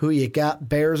road. Who you got,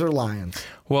 Bears or Lions?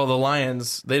 Well, the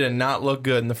Lions, they did not look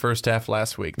good in the first half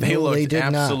last week. They looked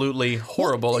absolutely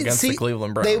horrible against the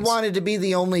Cleveland Browns. They wanted to be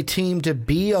the only team to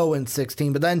be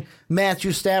 0-16, but then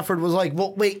Matthew Stafford was like,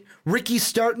 well, wait, Ricky's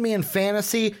starting me in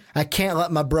fantasy. I can't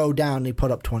let my bro down. And he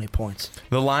put up 20 points.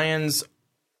 The Lions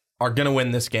are going to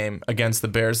win this game against the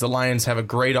Bears. The Lions have a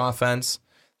great offense.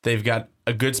 They've got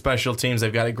a good special teams.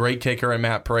 They've got a great kicker in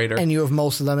Matt Prater. And you have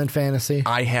most of them in fantasy?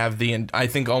 I have I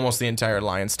think almost the entire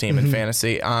Lions team in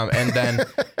fantasy. And then,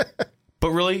 but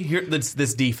really, here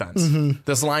this defense,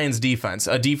 this Lions defense,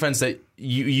 a defense that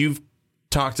you've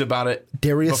talked about it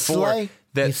Darius before.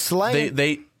 Slay.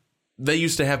 They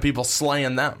used to have people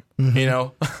slaying them. You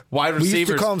know, wide receivers. We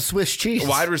used to call them Swiss cheese.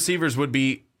 Wide receivers would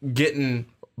be getting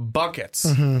buckets,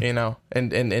 you know,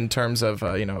 in terms of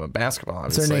basketball.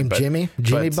 Obviously. Is their name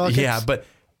Jimmy Buckets? Yeah, but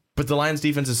the Lions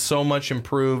defense is so much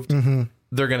improved.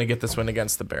 They're going to get this win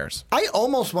against the Bears. I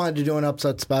almost wanted to do an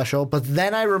upset special, but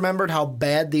then I remembered how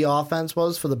bad the offense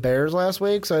was for the Bears last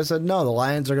week, so I said, no, the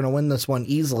Lions are going to win this one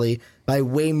easily by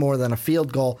way more than a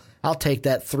field goal. I'll take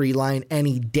that 3-line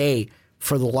any day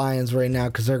for the Lions right now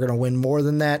because they're going to win more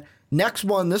than that. Next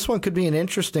one, this one could be an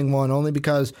interesting one only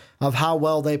because of how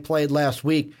well they played last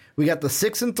week. We got the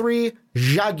 6-3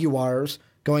 Jaguars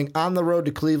going on the road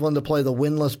to Cleveland to play the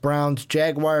winless Browns.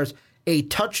 Jaguars, a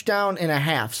touchdown and a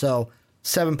half, so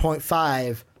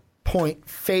 7.5 point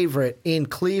favorite in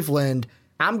Cleveland.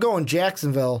 I'm going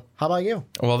Jacksonville. How about you?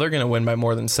 Well, they're going to win by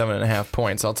more than 7.5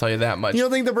 points. I'll tell you that much. You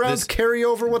don't think the Browns carry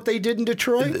over what they did in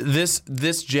Detroit?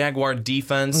 This Jaguar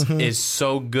defense is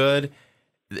so good.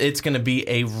 It's going to be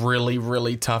a really,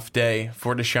 really tough day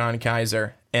for Deshaun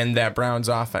Kaiser and that Browns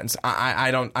offense.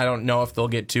 I don't know if they'll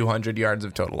get 200 yards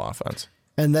of total offense.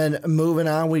 And then moving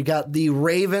on, we got the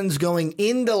Ravens going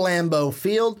into Lambeau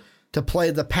Field to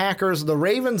play the Packers. The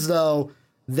Ravens, though,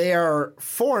 they are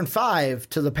 4-5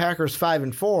 to the Packers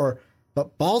 5-4,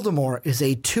 but Baltimore is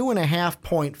a 2.5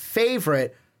 point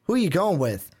favorite. Who are you going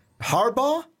with,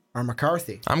 Harbaugh or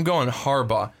McCarthy? I'm going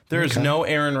Harbaugh. There's no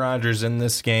Aaron Rodgers in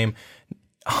this game.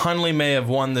 Hundley may have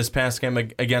won this past game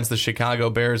against the Chicago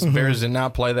Bears. Bears did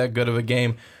not play that good of a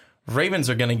game. Ravens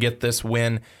are going to get this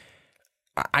win.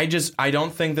 I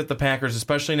don't think that the Packers,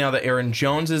 especially now that Aaron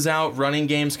Jones is out, running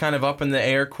game's kind of up in the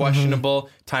air, questionable.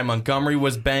 Ty Montgomery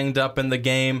was banged up in the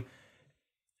game.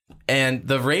 And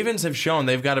the Ravens have shown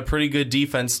they've got a pretty good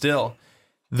defense still.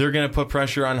 They're going to put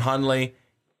pressure on Hundley.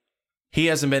 He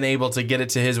hasn't been able to get it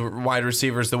to his wide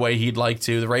receivers the way he'd like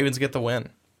to. The Ravens get the win.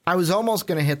 I was almost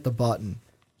going to hit the button.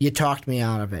 You talked me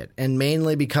out of it. And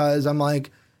mainly because I'm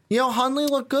like, Hundley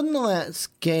looked good in the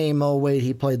last game. Oh, wait,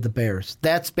 he played the Bears.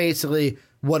 That's basically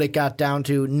what it got down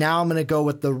to. Now I'm going to go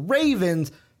with the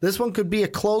Ravens. This one could be a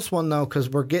close one, though, because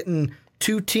we're getting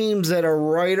two teams that are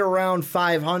right around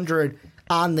 500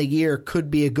 on the year. Could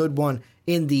be a good one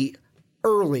in the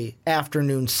early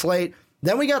afternoon slate.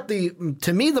 Then we got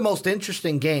to me, the most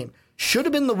interesting game. Should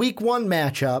have been the week 1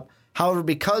 matchup. However,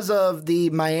 because of the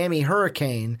Miami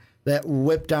Hurricane that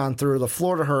whipped on through, the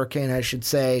Florida Hurricane, I should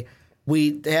say,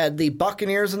 we had the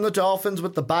Buccaneers and the Dolphins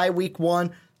with the bye week 1.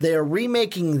 They are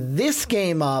remaking this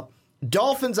game up.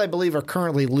 Dolphins, I believe, are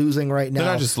currently losing right now.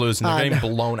 They're not just losing; they're getting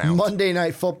blown out. Monday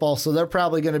Night Football, so they're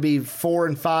probably going to be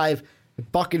 4-5.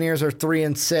 Buccaneers are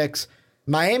 3-6.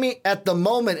 Miami at the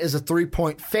moment is a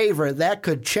 3-point favorite. That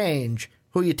could change.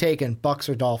 Who you taking, Bucs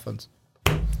or Dolphins?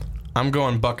 I'm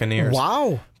going Buccaneers.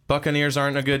 Wow. Buccaneers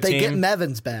aren't a good team. They get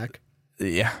Mevins back.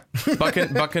 Yeah.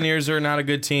 Buccaneers are not a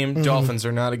good team. Dolphins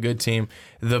are not a good team.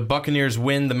 The Buccaneers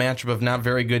win the matchup of not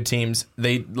very good teams.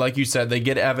 They, like you said, they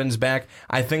get Evans back.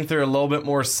 I think they're a little bit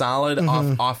more solid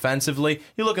offensively.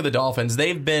 You look at the Dolphins.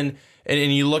 They've been,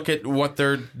 and you look at what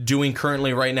they're doing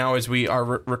currently right now as we are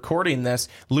recording this,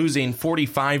 losing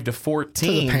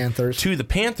 45-14 to the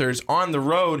Panthers on the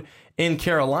road in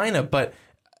Carolina. But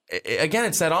again,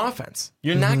 it's that offense.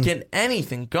 You're not getting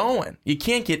anything going. You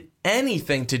can't get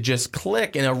anything to just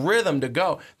click in a rhythm to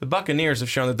go. The Buccaneers have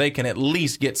shown that they can at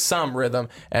least get some rhythm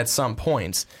at some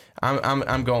points.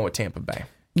 I'm going with Tampa Bay.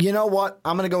 You know what?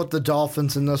 I'm going to go with the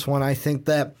Dolphins in this one. I think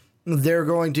that they're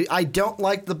going to. I don't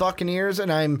like the Buccaneers,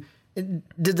 and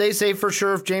did they say for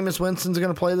sure if Jameis Winston's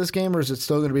going to play this game, or is it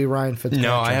still going to be Ryan Fitzpatrick?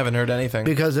 No, I haven't heard anything.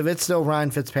 Because if it's still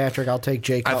Ryan Fitzpatrick, I'll take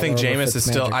Jake Cutler. I think Jameis is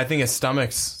still. I think his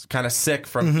stomach's kind of sick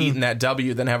from eating that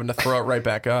W, then having to throw it right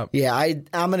back up. Yeah,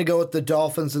 I'm going to go with the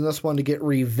Dolphins in this one to get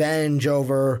revenge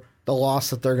over the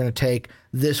loss that they're going to take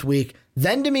this week.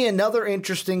 Then to me, another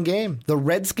interesting game: the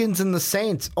Redskins and the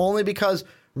Saints. Only because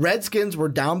Redskins were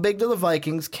down big to the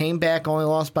Vikings, came back, only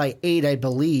lost by 8, I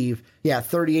believe. Yeah,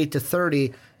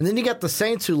 38-30. And then you got the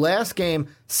Saints, who last game,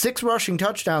 6 rushing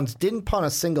touchdowns, didn't punt a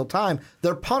single time.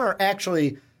 Their punter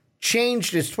actually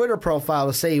changed his Twitter profile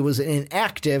to say he was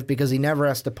inactive because he never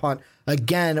has to punt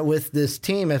again with this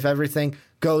team if everything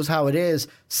goes how it is.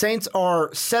 Saints are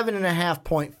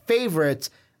 7.5-point favorites.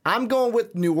 I'm going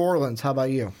with New Orleans. How about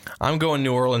you? I'm going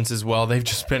New Orleans as well. They've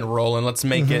just been rolling. Let's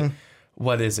make it,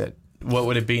 what is it? What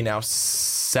would it be now?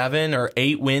 7 or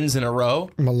 8 wins in a row?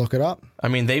 I'm going to look it up. I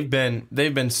mean, they've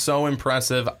been so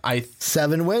impressive.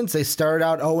 7 wins. They started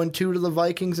out 0-2 to the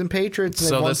Vikings and Patriots,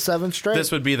 and they won 7 straight.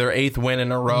 This would be their 8th win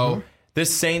in a row.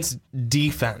 This Saints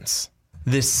defense,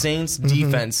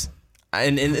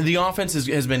 and the offense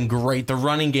has been great. The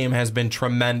running game has been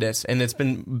tremendous, and it's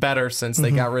been better since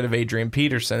they got rid of Adrian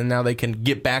Peterson, and now they can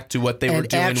get back to what they were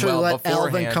doing well beforehand.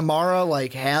 Alvin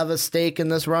Kamara have a stake in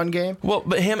this run game. Well,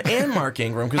 but him and Mark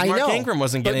Ingram, because Mark Ingram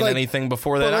wasn't getting anything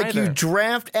before that either. You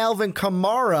draft Alvin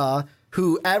Kamara,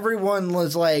 who everyone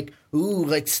was like, ooh,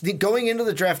 going into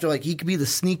the draft, they're like, he could be the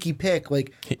sneaky pick.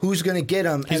 Like, who's going to get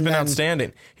him? He's been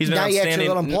outstanding. He's been outstanding,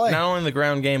 let him play. Not only in the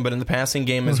ground game, but in the passing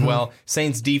game as well.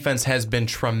 Saints defense has been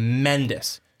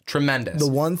tremendous. Tremendous.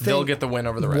 They'll get the win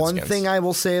over the Redskins. One thing I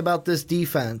will say about this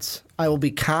defense, I will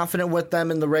be confident with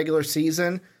them in the regular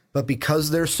season, but because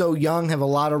they're so young, have a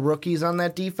lot of rookies on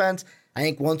that defense, I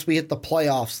think once we hit the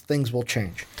playoffs, things will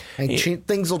change.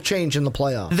 Things will change in the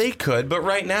playoffs. They could, but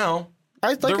right now,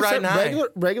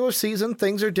 regular season,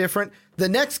 things are different. The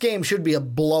next game should be a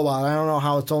blowout. I don't know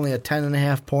how it's only a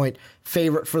 10.5-point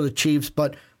favorite for the Chiefs,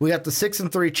 but we got the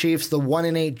 6-3 Chiefs, the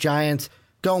 1-8 Giants,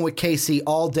 going with KC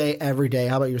all day, every day.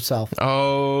 How about yourself?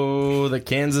 Oh, the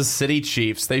Kansas City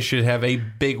Chiefs. They should have a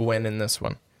big win in this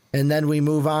one. And then we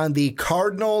move on. The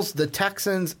Cardinals, the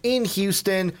Texans in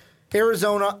Houston,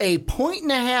 Arizona, a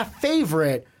 1.5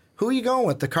 favorite. Who are you going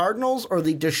with, the Cardinals or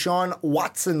the Deshaun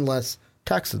Watson-less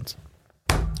Texans?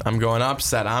 I'm going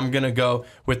upset. I'm going to go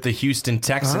with the Houston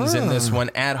Texans in this one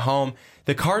at home.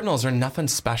 The Cardinals are nothing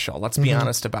special. Let's be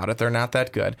honest about it. They're not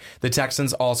that good. The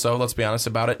Texans also, let's be honest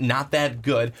about it, not that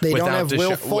good. They don't have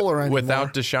Will Fuller anymore.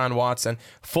 Without Deshaun Watson.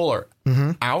 Fuller,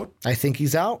 out? I think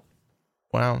he's out.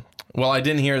 Wow. Well, I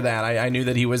didn't hear that. I knew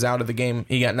that he was out of the game.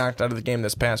 He got knocked out of the game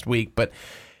this past week. But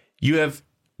you have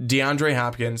DeAndre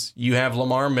Hopkins. You have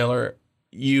Lamar Miller.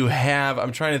 You have,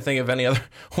 I'm trying to think of any other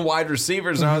wide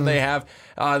receivers now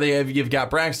you've got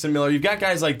Braxton Miller. You've got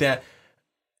guys like that.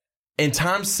 And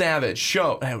Tom Savage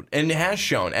has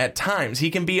shown at times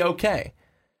he can be okay.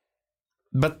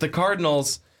 But the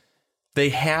Cardinals, they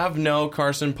have no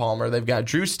Carson Palmer. They've got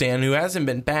Drew Stanton, who hasn't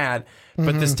been bad.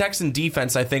 But this Texan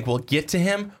defense, I think, will get to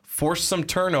him, force some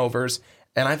turnovers,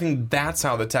 and I think that's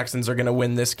how the Texans are going to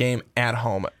win this game at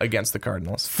home against the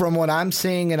Cardinals. From what I'm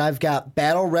seeing, and I've got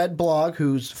Battle Red Blog,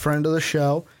 who's a friend of the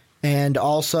show, and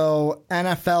also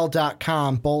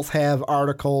NFL.com, both have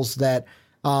articles that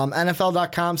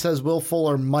NFL.com says Will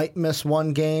Fuller might miss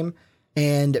one game,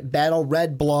 and Battle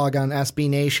Red Blog on SB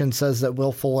Nation says that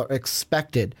Will Fuller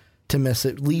expected to miss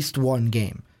at least one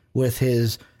game with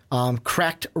his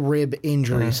cracked rib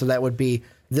injury. So that would be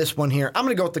this one here. I'm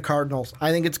going to go with the Cardinals.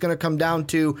 I think it's going to come down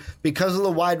to, because of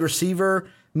the wide receiver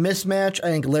mismatch, I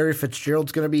think Larry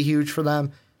Fitzgerald's going to be huge for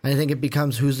them. I think it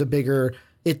becomes who's the bigger.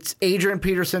 It's Adrian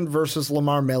Peterson versus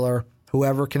Lamar Miller.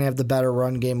 Whoever can have the better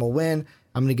run game will win.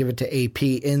 I'm going to give it to AP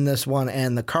in this one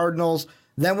and the Cardinals.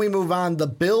 Then we move on. The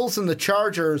Bills and the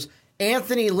Chargers.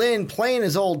 Anthony Lynn playing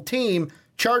his old team.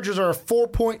 Chargers are a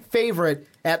 4-point favorite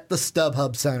at the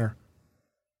StubHub Center.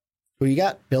 Who you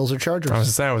got? Bills or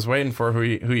Chargers? I was waiting for who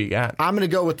you got. I'm going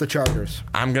to go with the Chargers.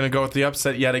 I'm going to go with the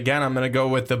upset yet again. I'm going to go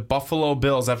with the Buffalo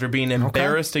Bills. After being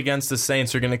embarrassed against the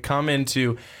Saints, they're going to come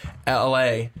into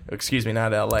L.A. Excuse me,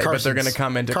 not L.A., but they're going to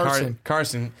come into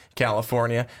Carson,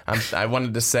 California. I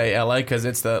wanted to say L.A. because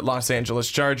it's the Los Angeles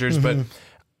Chargers, but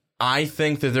I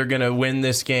think that they're going to win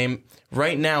this game.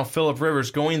 Right now, Phillip Rivers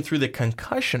going through the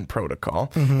concussion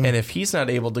protocol, and if he's not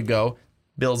able to go,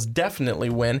 Bills definitely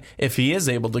win. If he is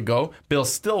able to go,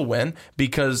 Bills still win,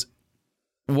 because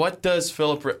what does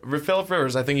Phillip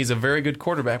Rivers, I think he's a very good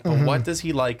quarterback, but what does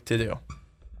he like to do?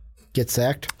 Get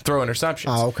sacked? Throw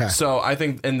interceptions. Oh, okay. So I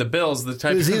think in the Bills, the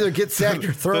type it was either get sacked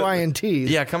or throw INTs.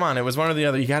 Yeah, come on. It was one or the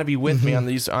other. You got to be with me on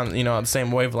these, on the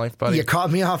same wavelength, buddy. You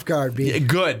caught me off guard, B. Yeah,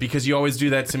 good, because you always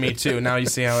do that to me too. Now you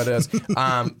see how it is. But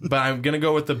I'm going to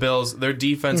go with the Bills. Their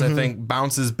defense, I think,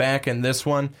 bounces back in this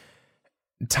one.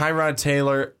 Tyrod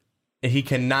Taylor, he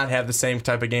cannot have the same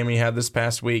type of game he had this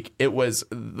past week. It was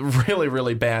really,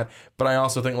 really bad. But I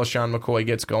also think LaShawn McCoy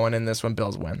gets going in this one.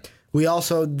 Bills win. We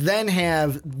also then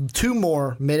have two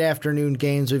more mid-afternoon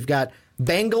games. We've got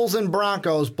Bengals and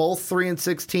Broncos, both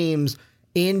 3-6 teams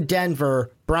in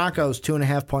Denver. Broncos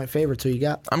 2.5-point favorites. Who you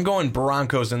got? I'm going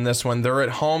Broncos in this one. They're at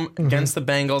home against the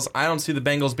Bengals. I don't see the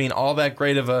Bengals being all that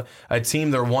great of a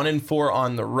team. They're 1-4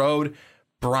 on the road.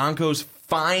 Broncos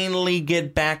finally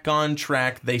get back on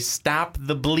track. They stop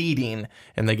the bleeding,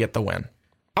 and they get the win.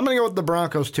 I'm going to go with the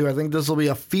Broncos, too. I think this will be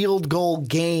a field goal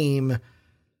game.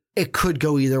 It could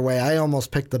go either way. I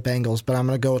almost picked the Bengals, but I'm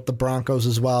going to go with the Broncos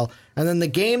as well. And then the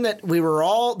game that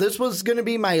this was going to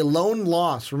be my lone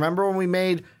loss. Remember when we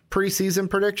made preseason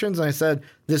predictions? And I said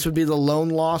this would be the lone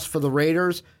loss for the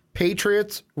Raiders.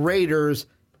 Patriots, Raiders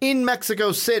in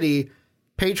Mexico City.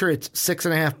 Patriots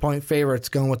 6.5-point favorites,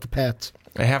 going with the Pats.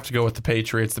 I have to go with the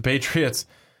Patriots. The Patriots,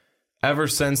 ever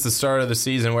since the start of the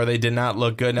season where they did not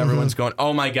look good and everyone's going,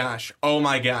 oh my gosh,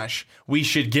 we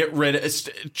should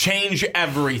change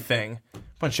everything.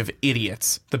 Bunch of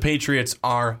idiots. The Patriots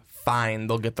are fine.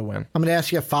 They'll get the win. I'm going to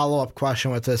ask you a follow-up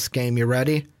question with this game. You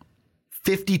ready?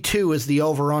 52 is the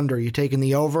over-under. You taking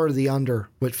the over or the under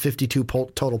with 52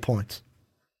 total points?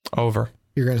 Over.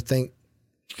 You're going to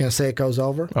say it goes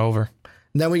over? Over.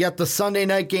 And then we got the Sunday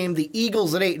night game. The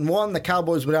Eagles at 8-1. The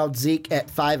Cowboys without Zeke at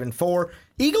 5-4.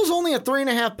 Eagles only a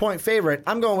 3.5-point favorite.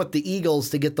 I'm going with the Eagles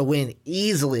to get the win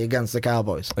easily against the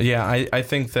Cowboys. Yeah, I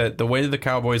think that the way that the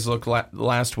Cowboys looked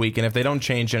last week, and if they don't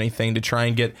change anything to try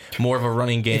and get more of a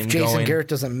running game going. If Jason Garrett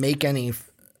doesn't make any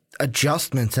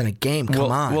adjustments in a game,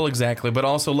 come on. Well, exactly. But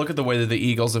also look at the way that the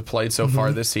Eagles have played so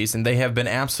far this season. They have been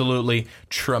absolutely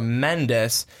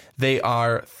tremendous. They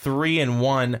are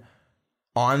 3-1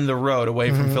 on the road away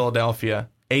from Philadelphia,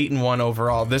 8-1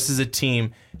 overall. This is a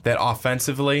team that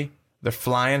offensively, they're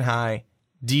flying high.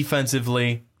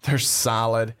 Defensively, they're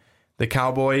solid. The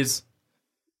Cowboys,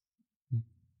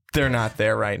 they're not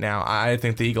there right now. I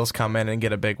think the Eagles come in and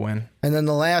get a big win. And then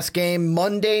the last game,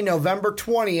 Monday, November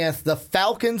 20th, the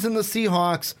Falcons and the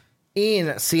Seahawks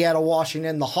in Seattle,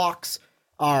 Washington. The Hawks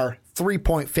are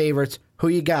 3-point favorites. Who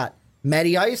you got?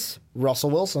 Matty Ice,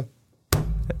 Russell Wilson.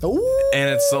 Ooh. And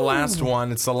it's the last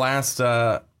one. It's the last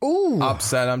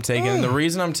upset I'm taking. And the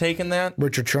reason I'm taking that,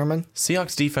 Richard Sherman.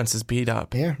 Seahawks defense is beat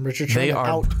up. Yeah, Richard Sherman They are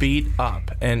out. beat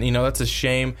up. And, that's a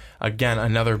shame. Again,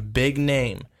 another big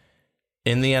name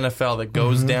in the NFL that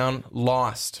goes down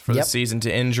lost for the season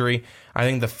to injury. I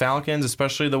think the Falcons,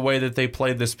 especially the way that they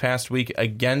played this past week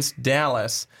against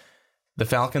Dallas, the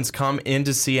Falcons come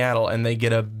into Seattle and they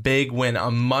get a big win, a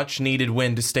much-needed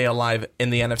win to stay alive in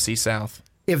the NFC South.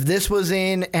 If this was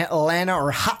in Atlanta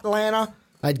or Hotlanta,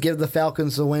 I'd give the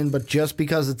Falcons the win, but just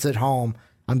because it's at home,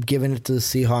 I'm giving it to the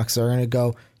Seahawks. They're going to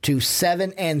go to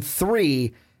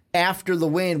 7-3 after the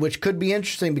win, which could be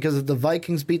interesting because if the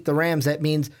Vikings beat the Rams, that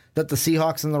means that the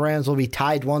Seahawks and the Rams will be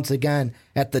tied once again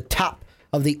at the top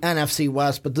of the NFC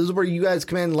West. But this is where you guys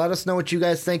come in. Let us know what you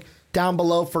guys think down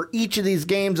below for each of these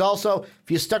games. Also,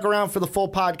 if you stuck around for the full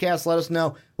podcast, let us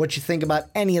know what you think about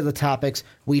any of the topics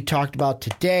we talked about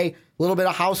today. A little bit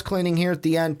of house cleaning here at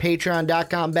the end.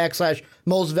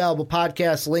 Patreon.com/most valuable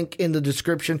podcast. Link in the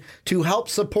description to help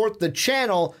support the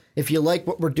channel. If you like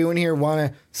what we're doing here,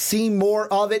 want to see more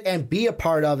of it and be a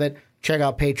part of it, check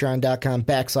out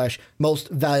patreon.com/most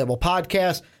valuable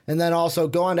podcast. And then also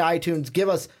go on to iTunes, give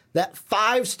us that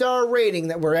 5-star rating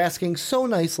that we're asking so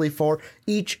nicely for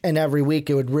each and every week.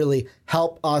 It would really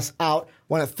help us out.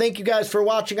 Want to thank you guys for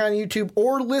watching on YouTube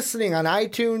or listening on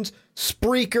iTunes,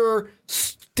 Spreaker,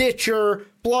 Stitcher,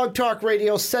 Blog Talk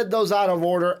Radio. Said those out of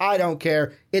order. I don't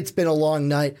care. It's been a long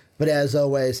night. But as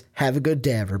always, have a good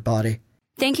day, everybody.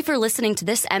 Thank you for listening to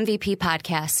this MVP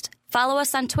podcast. Follow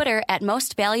us on Twitter at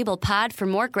Most Valuable Pod for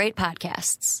more great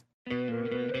podcasts.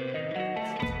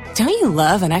 Don't you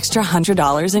love an extra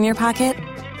 $100 in your pocket?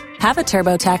 Have a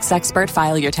TurboTax expert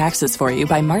file your taxes for you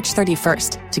by March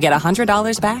 31st to get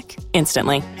 $100 back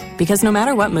instantly. Because no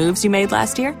matter what moves you made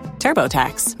last year,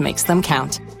 TurboTax makes them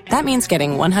count. That means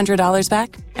getting $100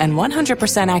 back and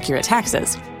 100% accurate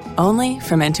taxes only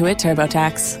from Intuit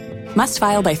TurboTax. Must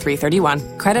file by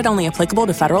 3/31. Credit only applicable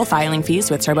to federal filing fees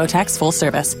with TurboTax full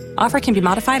service. Offer can be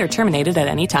modified or terminated at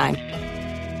any time.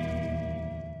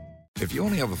 If you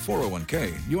only have a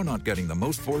 401k, you're not getting the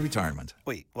most for retirement.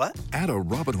 Wait, what? Add a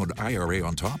Robinhood IRA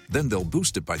on top, then they'll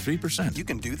boost it by 3%. You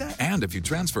can do that? And if you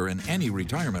transfer in any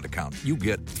retirement account, you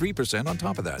get 3% on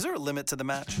top of that. Is there a limit to the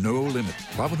match? No limit.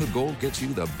 Robinhood Gold gets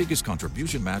you the biggest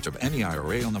contribution match of any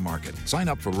IRA on the market. Sign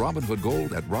up for Robinhood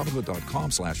Gold at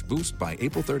Robinhood.com/boost by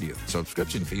April 30th.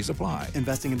 Subscription fees apply.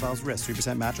 Investing involves risk.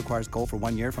 3% match requires gold for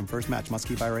 1 year from first match. Must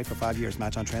keep IRA for 5 years.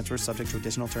 Match on transfers subject to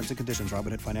additional terms and conditions.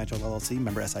 Robinhood Financial LLC,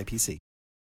 member SIPC.